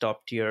of these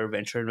top tier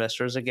venture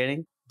investors are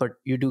getting, but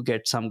you do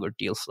get some good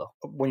deal flow.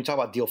 When you talk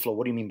about deal flow,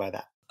 what do you mean by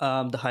that?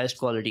 The highest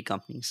quality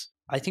companies.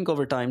 I think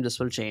over time this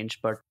will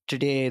change, but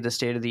today the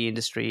state of the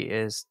industry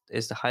is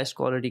the highest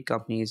quality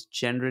companies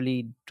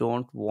generally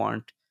don't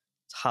want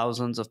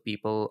thousands of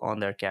people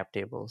on their cap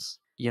tables.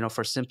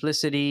 For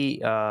simplicity,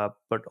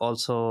 but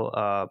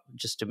also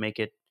just to make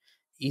it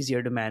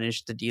easier to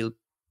manage the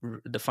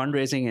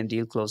fundraising and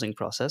deal closing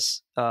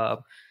process.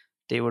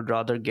 They would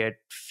rather get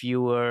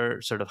fewer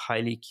sort of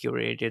highly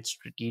curated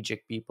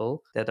strategic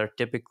people that are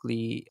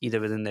typically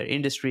either within their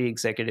industry,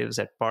 executives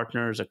at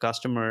partners or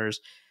customers,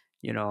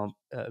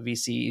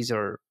 VCs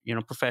or,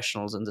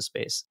 professionals in the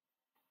space.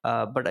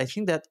 But I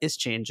think that is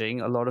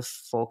changing. A lot of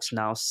folks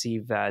now see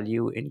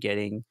value in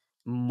getting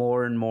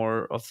more and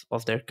more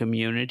of their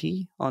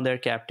community on their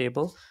cap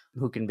table,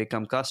 who can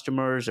become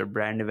customers or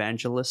brand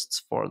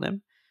evangelists for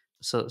them.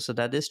 So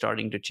that is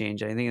starting to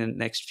change. I think in the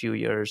next few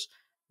years,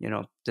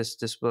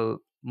 this will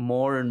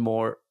more and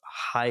more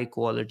high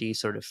quality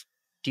sort of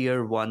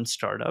tier one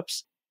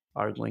startups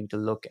are going to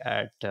look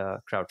at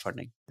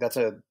crowdfunding. That's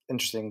an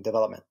interesting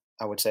development,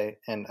 I would say.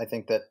 And I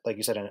think that, like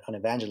you said, an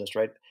evangelist,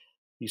 right?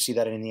 You see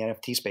that in the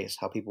NFT space,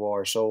 how people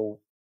are so,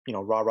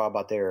 rah-rah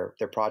about their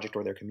project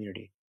or their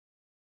community.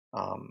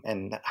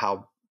 And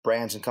how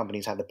brands and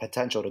companies have the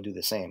potential to do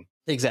the same.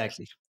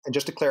 Exactly. And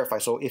just to clarify,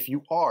 so if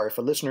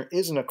a listener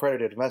is an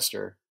accredited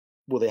investor,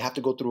 will they have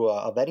to go through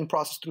a vetting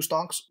process through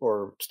Stonks,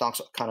 or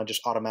Stonks kind of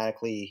just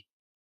automatically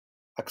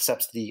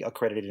accepts the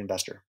accredited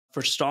investor?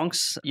 For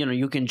Stonks,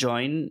 you can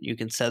join, you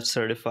can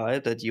self-certify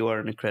that you are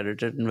an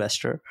accredited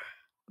investor.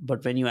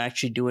 But when you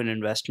actually do an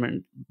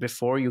investment,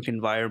 before you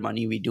can wire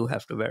money, we do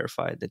have to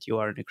verify that you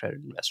are an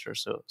accredited investor.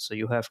 So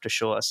you have to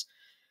show us,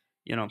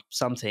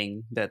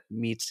 something that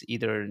meets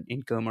either an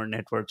income or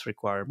net worth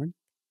requirement,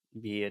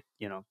 be it,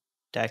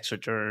 tax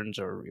returns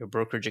or your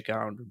brokerage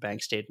account or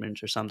bank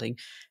statements or something.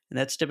 And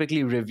that's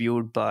typically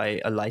reviewed by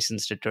a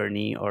licensed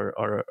attorney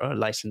or a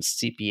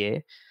licensed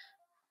CPA.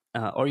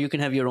 Or you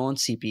can have your own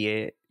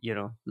CPA,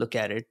 look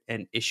at it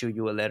and issue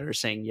you a letter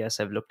saying,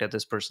 yes, I've looked at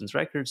this person's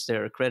records,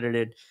 they're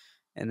accredited.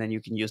 And then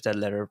you can use that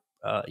letter,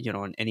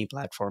 on any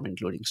platform,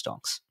 including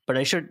Stonks. But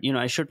I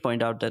should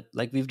point out that,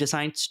 like, we've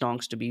designed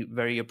Stonks to be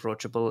very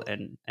approachable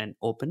and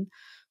open.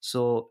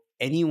 So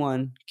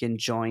anyone can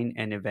join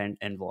an event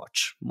and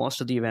watch.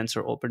 Most of the events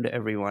are open to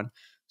everyone.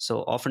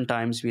 So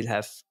oftentimes we'll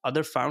have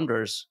other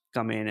founders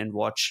come in and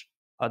watch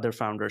other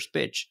founders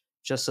pitch.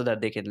 just so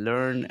that they can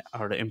learn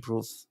how to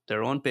improve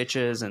their own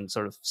pitches and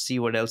sort of see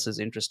what else is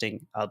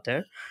interesting out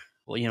there.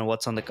 Well,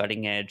 what's on the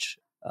cutting edge.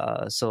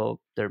 So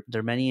there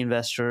are many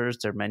investors,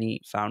 there are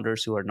many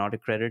founders who are not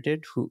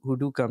accredited who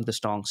do come to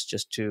Stonks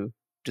just to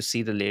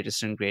see the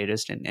latest and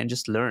greatest and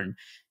just learn.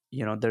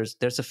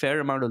 There's a fair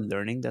amount of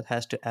learning that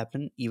has to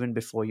happen even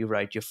before you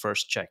write your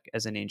first check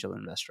as an angel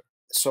investor.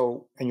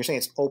 So, and you're saying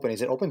it's open.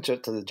 Is it open to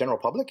the general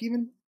public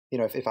even?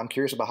 If I'm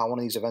curious about how one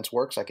of these events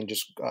works, I can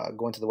just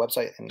go into the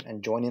website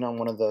and join in on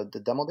one of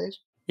the demo days?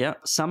 Yeah,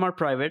 some are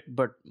private,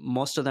 but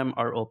most of them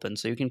are open.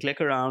 So you can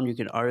click around, you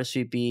can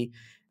RSVP.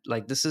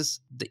 Like, this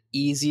is the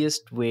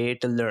easiest way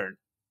to learn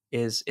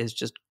is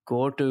just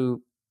go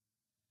to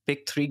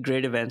pick 3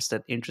 great events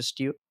that interest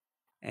you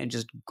and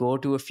just go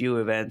to a few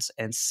events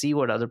and see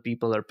what other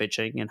people are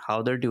pitching and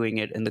how they're doing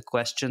it and the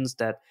questions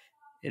that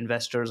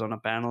investors on a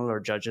panel or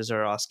judges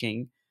are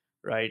asking,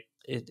 right?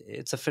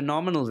 It's a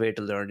phenomenal way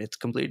to learn. It's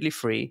completely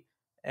free,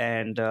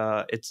 and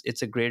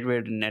it's a great way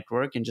to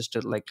network and just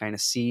to like kind of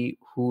see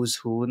who's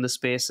who in the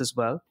space as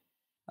well,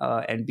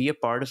 and be a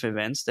part of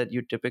events that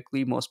you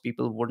typically most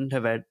people wouldn't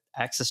have had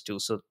access to.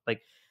 So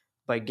like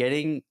by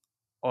getting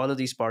all of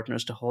these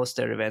partners to host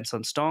their events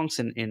on Stonks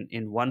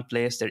in one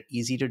place, they're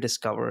easy to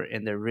discover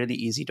and they're really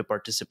easy to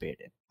participate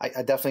in.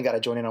 I definitely got to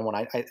join in on one.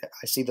 I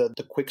see the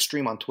quick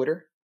stream on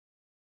Twitter,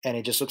 and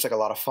it just looks like a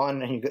lot of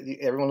fun. And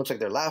everyone looks like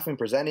they're laughing,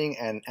 presenting,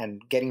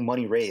 and getting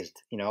money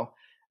raised,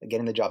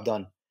 getting the job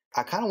done.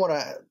 I kind of want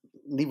to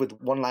leave with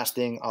one last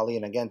thing, Ali.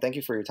 And again, thank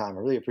you for your time.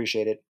 I really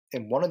appreciate it.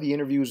 In one of the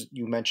interviews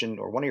you mentioned,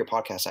 or one of your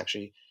podcasts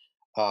actually,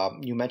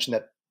 you mentioned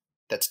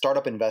that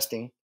startup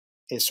investing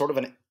is sort of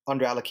an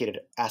underallocated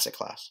asset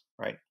class,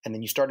 right? And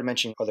then you started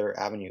mentioning other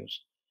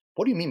avenues.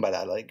 What do you mean by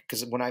that? Like,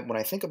 because when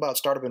I think about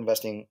startup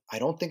investing, I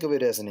don't think of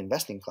it as an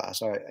investing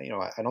class. I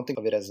don't think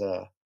of it as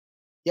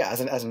as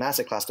an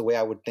asset class the way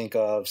I would think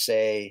of,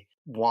 say,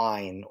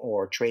 wine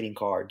or trading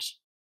cards.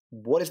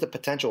 What is the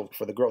potential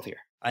for the growth here?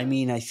 I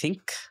mean, I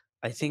think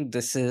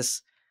this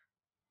is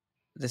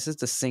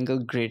the single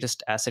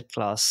greatest asset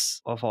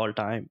class of all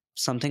time.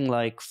 Something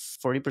like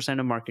 40%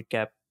 of market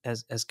cap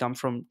has come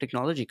from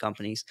technology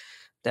companies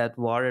that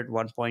were at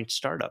one point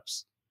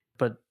startups.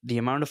 But the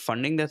amount of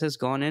funding that has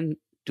gone in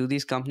to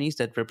these companies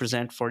that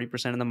represent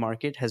 40% of the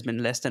market has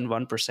been less than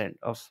 1%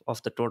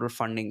 of the total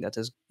funding that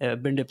has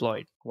been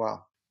deployed.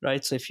 Wow.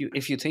 Right. So if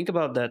you think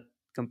about that,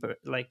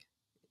 like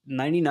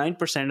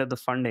 99% of the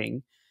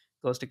funding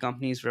goes to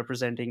companies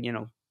representing,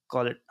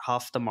 call it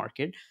half the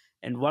market,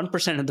 and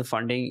 1% of the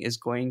funding is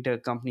going to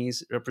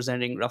companies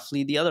representing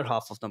roughly the other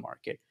half of the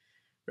market,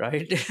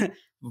 right?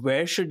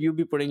 Where should you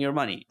be putting your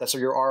money? That's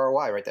your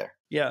ROI right there.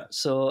 Yeah.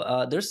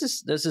 So there's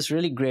this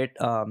really great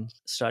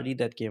study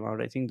that came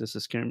out. I think this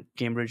is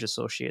Cambridge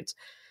Associates.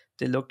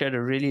 They looked at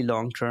a really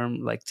long term,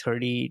 like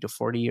 30 to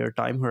 40-year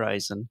time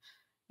horizon,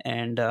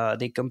 and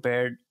they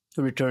compared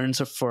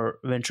returns for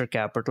venture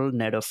capital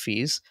net of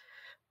fees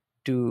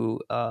to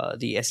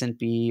the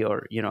S&P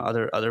or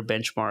other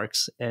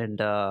benchmarks, and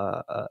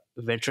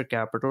venture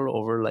capital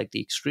over like the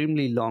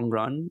extremely long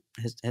run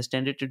has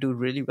tended to do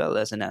really well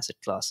as an asset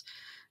class.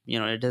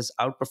 It has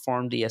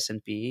outperformed the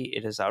S&P,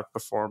 it has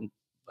outperformed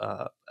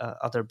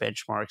other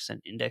benchmarks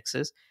and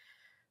indexes,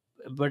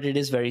 but it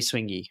is very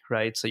swingy,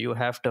 right? So you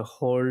have to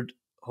hold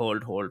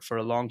for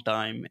a long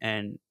time,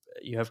 and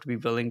you have to be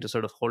willing to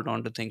sort of hold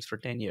on to things for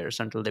 10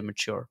 years until they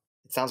mature.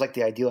 It sounds like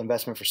the ideal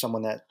investment for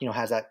someone that,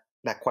 has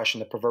that question,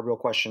 the proverbial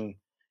question.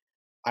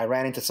 I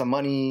ran into some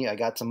money, I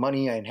got some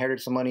money, I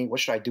inherited some money. What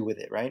should I do with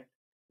it, right?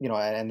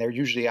 And they're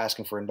usually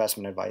asking for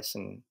investment advice.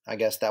 And I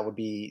guess that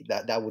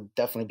would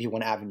definitely be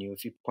one avenue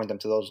if you point them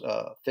to those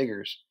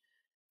figures.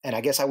 And I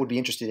guess I would be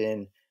interested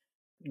in,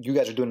 you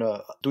guys are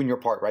doing your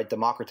part, right?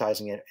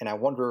 Democratizing it. And I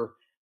wonder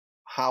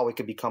how it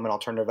could become an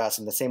alternative asset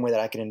in the same way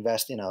that I can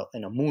invest in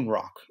a moon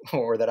rock,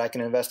 or that I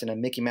can invest in a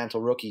Mickey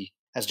Mantle rookie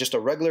as just a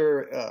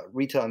regular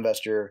retail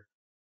investor.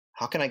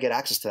 How can I get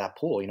access to that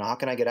pool? How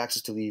can I get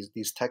access to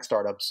these tech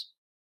startups?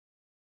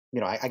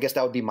 I guess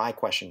that would be my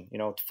question,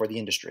 for the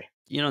industry.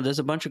 There's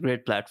a bunch of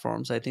great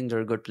platforms. I think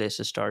they're a good place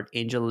to start.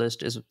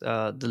 AngelList is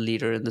the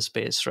leader in the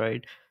space,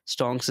 right?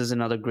 Stonks is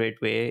another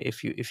great way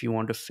if you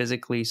want to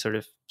physically sort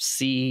of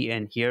see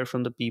and hear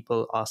from the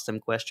people, ask them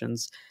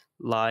questions,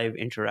 live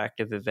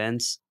interactive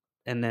events.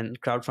 And then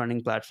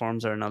crowdfunding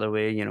platforms are another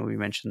way. We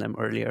mentioned them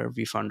earlier,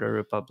 vFunder,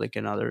 Republic,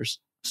 and others.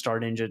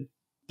 Start Engine.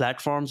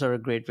 Platforms are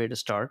a great way to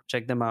start.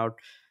 Check them out.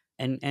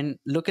 And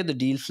look at the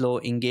deal flow,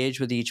 engage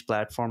with each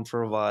platform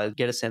for a while,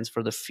 get a sense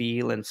for the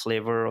feel and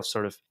flavor of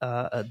sort of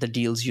the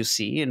deals you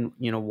see, and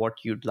what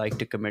you'd like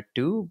to commit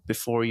to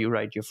before you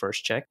write your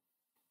first check.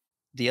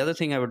 The other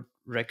thing I would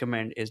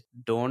recommend is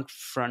don't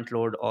front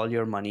load all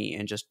your money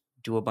and just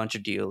do a bunch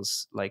of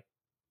deals like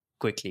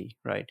quickly,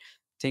 right?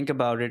 Think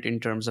about it in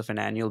terms of an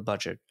annual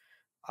budget.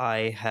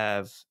 I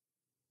have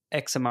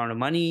X amount of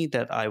money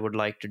that I would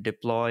like to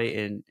deploy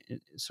in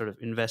sort of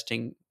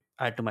investing,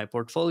 add to my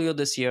portfolio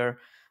this year.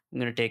 I'm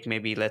going to take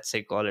maybe, let's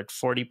say, call it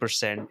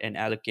 40% and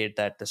allocate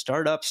that to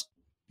startups.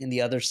 And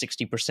the other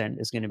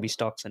 60% is going to be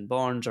stocks and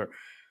bonds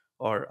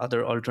or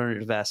other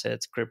alternative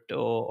assets,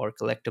 crypto or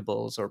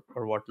collectibles or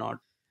whatnot.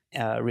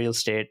 Real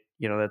estate,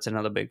 that's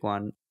another big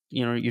one.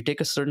 You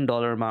take a certain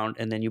dollar amount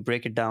and then you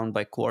break it down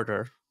by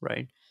quarter,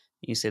 right?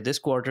 You say, this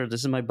quarter,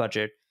 this is my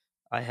budget.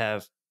 I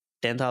have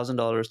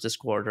 $10,000 this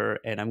quarter,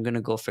 and I'm going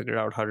to go figure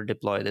out how to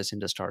deploy this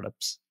into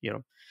startups.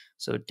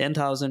 So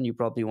 10,000, you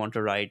probably want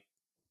to write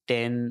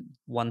 10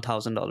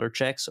 $1,000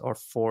 checks or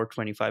 4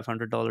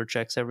 $2,500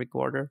 checks every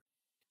quarter.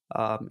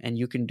 And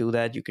you can do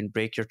that. You can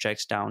break your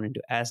checks down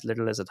into as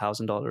little as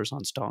 $1,000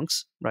 on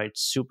Stonks, right?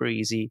 Super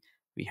easy.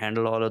 We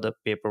handle all of the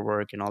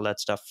paperwork and all that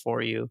stuff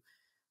for you.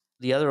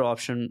 The other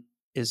option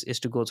is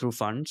to go through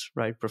funds,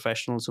 right?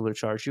 Professionals who will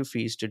charge you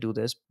fees to do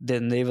this.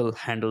 Then they will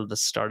handle the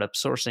startup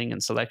sourcing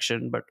and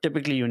selection. But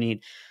typically you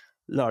need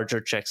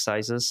larger check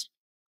sizes,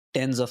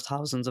 tens of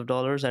thousands of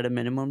dollars at a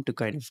minimum to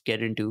kind of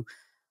get into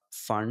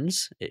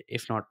funds,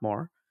 if not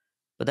more.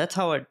 But that's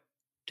how I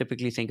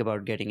typically think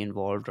about getting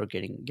involved or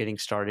getting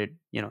started,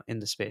 in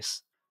the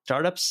space.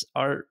 Startups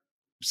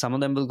some of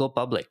them will go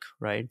public,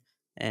 right?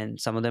 And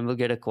some of them will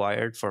get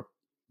acquired for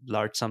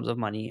large sums of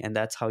money. And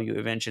that's how you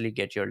eventually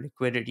get your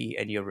liquidity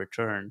and your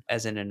return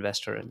as an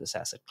investor in this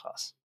asset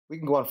class. We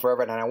can go on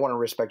forever, and I want to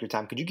respect your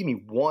time. Could you give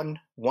me one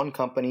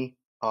company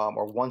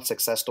or one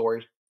success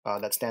story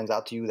that stands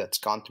out to you that's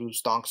gone through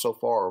Stonks so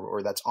far,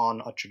 or that's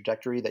on a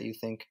trajectory that you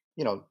think,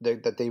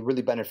 that they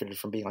really benefited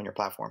from being on your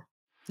platform?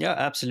 Yeah,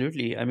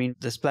 absolutely. I mean,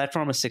 this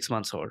platform is 6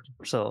 months old.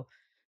 So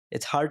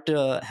it's hard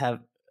to have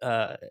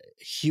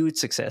huge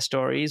success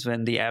stories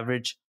when the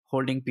average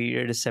holding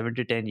period is 7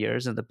 to 10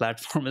 years and the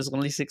platform is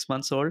only 6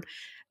 months old.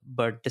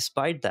 But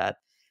despite that,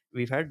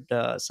 we've had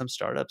some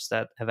startups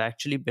that have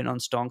actually been on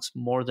Stonks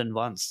more than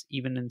once,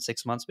 even in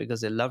 6 months,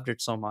 because they loved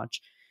it so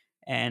much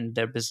and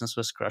their business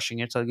was crushing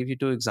it. So I'll give you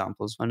 2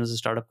 examples. One is a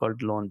startup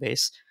called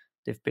Loanbase.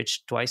 They've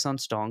pitched twice on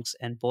Stonks,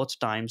 and both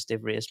times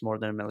they've raised more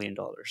than $1 million.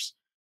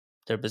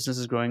 Their business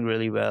is growing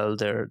really well.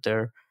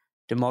 They're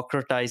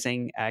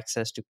democratizing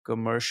access to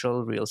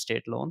commercial real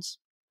estate loans.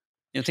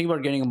 Think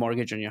about getting a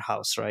mortgage on your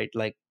house, right?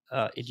 Like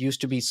it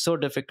used to be so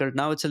difficult.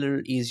 Now it's a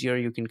little easier.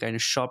 You can kind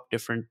of shop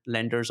different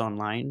lenders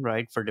online,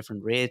 right, for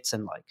different rates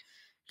and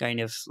kind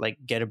of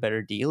get a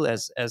better deal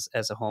as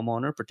a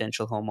homeowner,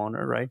 potential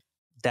homeowner, right?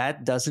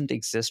 That doesn't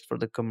exist for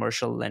the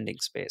commercial lending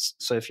space.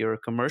 So if you're a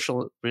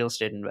commercial real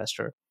estate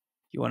investor,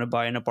 you want to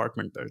buy an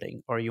apartment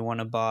building, or you want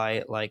to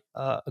buy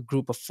a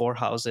group of 4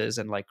 houses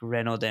and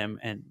reno them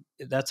and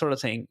that sort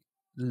of thing,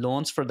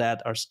 loans for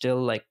that are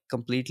still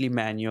completely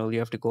manual. You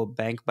have to go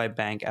bank by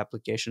bank,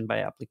 application by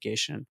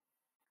application.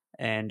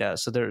 And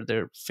so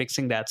they're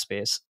fixing that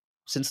space.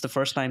 Since the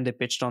first time they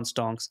pitched on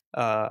Stonks,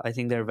 I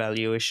think their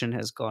valuation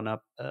has gone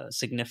up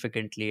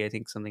significantly. I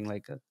think something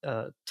like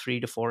a 3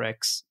 to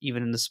 4x,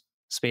 even in the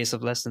space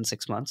of less than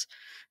 6 months.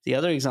 The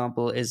other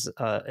example is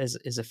a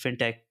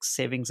fintech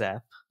savings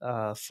app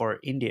for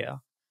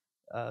India.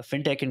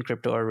 Fintech and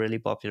crypto are really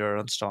popular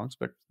on Stonks,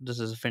 but this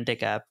is a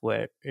fintech app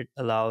where it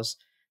allows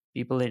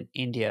people in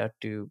India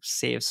to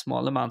save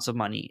small amounts of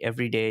money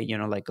every day,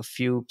 like a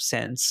few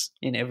cents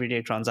in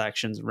everyday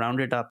transactions, round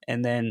it up,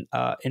 and then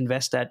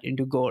invest that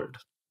into gold.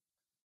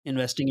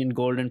 Investing in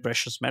gold and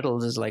precious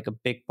metals is a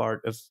big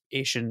part of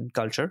Asian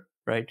culture,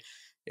 right?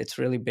 It's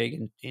really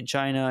big in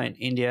China and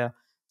India.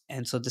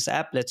 And so this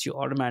app lets you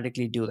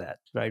automatically do that,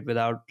 right?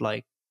 Without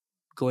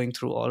going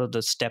through all of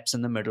the steps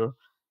in the middle.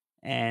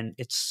 And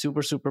it's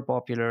super, super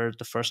popular.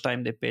 The first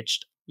time they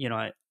pitched,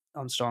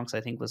 on Stonks,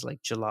 I think was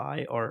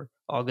July or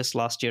August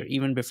last year.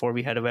 Even before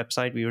we had a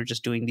website, we were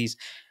just doing these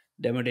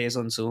demo days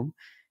on Zoom.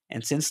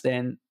 And since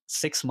then,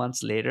 6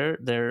 months later,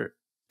 their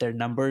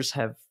numbers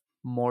have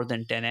more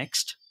than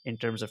 10x'd in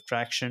terms of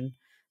traction.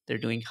 They're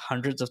doing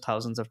hundreds of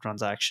thousands of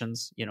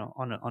transactions,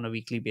 on a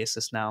weekly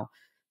basis now.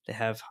 They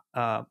have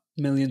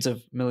millions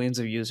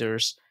of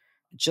users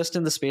just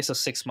in the space of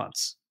 6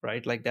 months,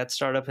 right? That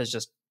startup has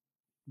just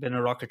been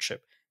a rocket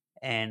ship,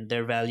 and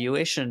their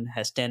valuation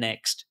has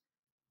 10x'd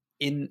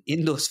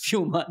in those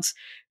few months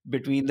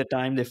between the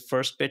time they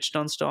first pitched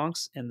on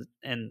Stonks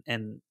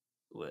and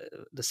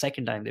the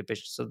second time they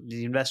pitched. So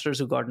the investors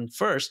who got in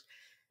first,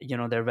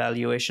 their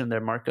valuation, their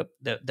markup,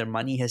 their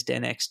money has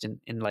 10x'd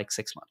in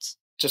 6 months.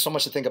 Just so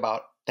much to think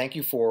about. Thank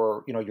you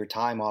for your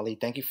time, Ali.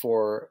 Thank you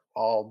for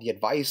all the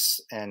advice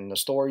and the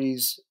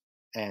stories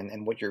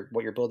and what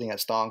you're building at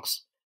Stonks.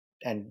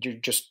 And you're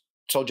just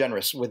so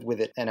generous with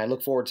it. And I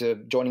look forward to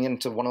joining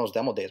into one of those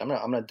demo days. I'm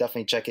gonna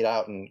definitely check it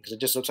out, and because it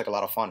just looks like a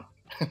lot of fun.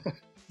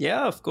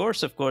 Yeah, of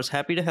course.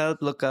 Happy to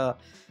help. Look,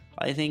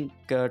 I think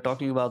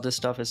talking about this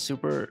stuff is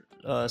super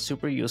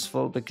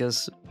useful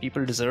because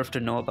people deserve to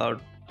know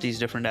about these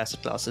different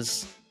asset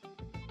classes.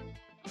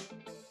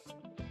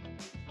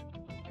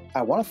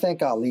 I want to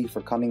thank Ali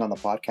for coming on the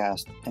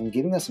podcast and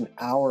giving us an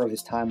hour of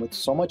his time with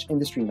so much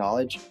industry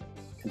knowledge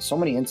and so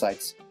many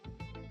insights.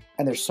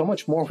 And there's so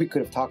much more we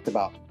could have talked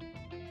about.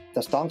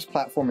 The Stonks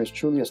platform is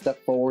truly a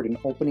step forward in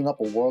opening up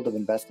a world of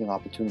investing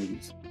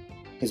opportunities.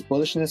 His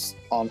bullishness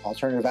on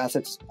alternative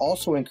assets is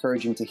also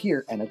encouraging to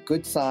hear, and a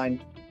good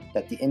sign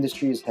that the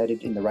industry is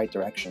headed in the right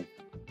direction.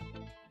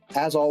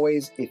 As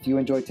always, if you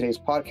enjoyed today's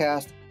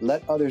podcast,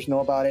 let others know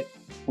about it.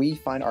 We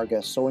find our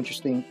guests so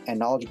interesting and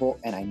knowledgeable,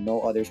 and I know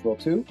others will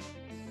too.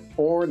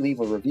 Or leave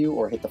a review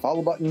or hit the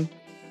follow button.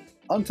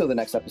 Until the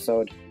next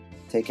episode,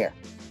 take care.